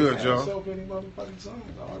fact, What's we good, just y'all? had so many motherfucking songs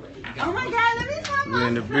already. Oh my God, let me talk We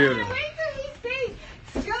in the building. Wait till he speaks.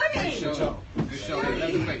 Good Scooty. show. Good show.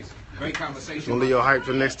 Leatherface. Great conversation. Gonna leave y'all hype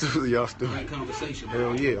for next Tuesday, y'all Great stupid. conversation.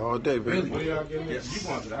 Hell yeah, all day, baby. What are y'all getting? You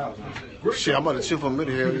going to the house, huh? Shit, I'm about to chill for a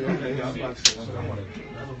minute here. Yeah. Okay, I was about to say, I want to.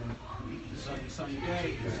 Sunny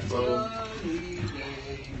days.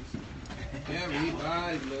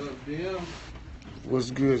 Everybody love them. What's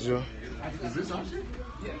good, y'all? Is this our shit?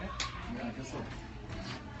 Yeah. I guess so.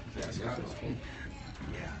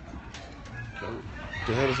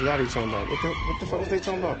 The hell is Lottie talking about? What the fuck is they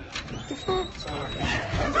talking about? What the fuck?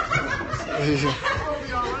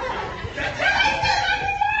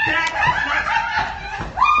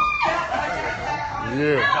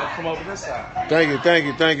 Yeah. Come over this side.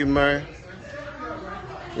 Thank you, man.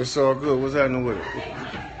 It's all good. What's happening with it?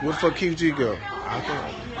 Where the fuck QG go?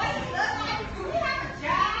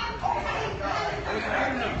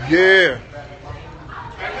 Yeah.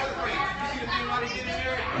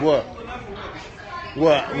 What?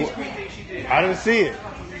 I didn't see it.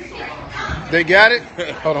 They got it?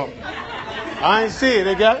 Hold on. I ain't see it.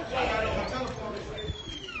 They got it?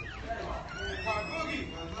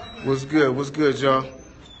 What's good, y'all?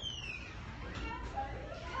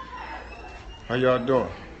 How y'all doing?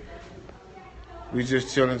 We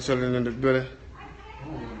just chilling in the building.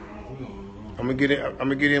 I'm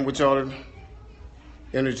gonna get in with y'all.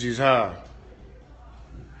 Energy's high.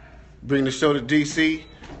 Bring the show to DC.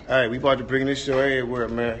 Hey, we about to bring this show everywhere,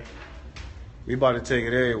 man. We about to take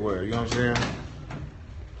it everywhere. You know what I'm saying?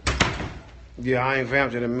 Yeah, I ain't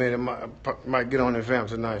vamped in a minute. Might get on the vamp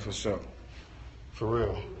tonight for sure. For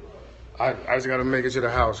real. I just gotta make it to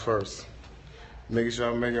the house first. Making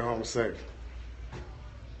sure I make it home safe.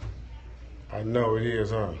 I know it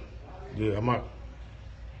is, huh? Yeah, I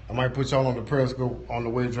might put y'all on the Periscope on the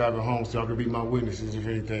way driving home so y'all can be my witnesses if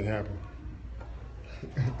anything happens.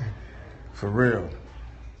 For real.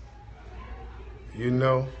 You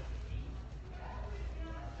know?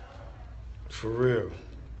 For real.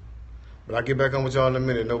 But I'll get back on with y'all in a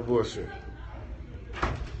minute, no bullshit.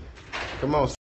 Come on.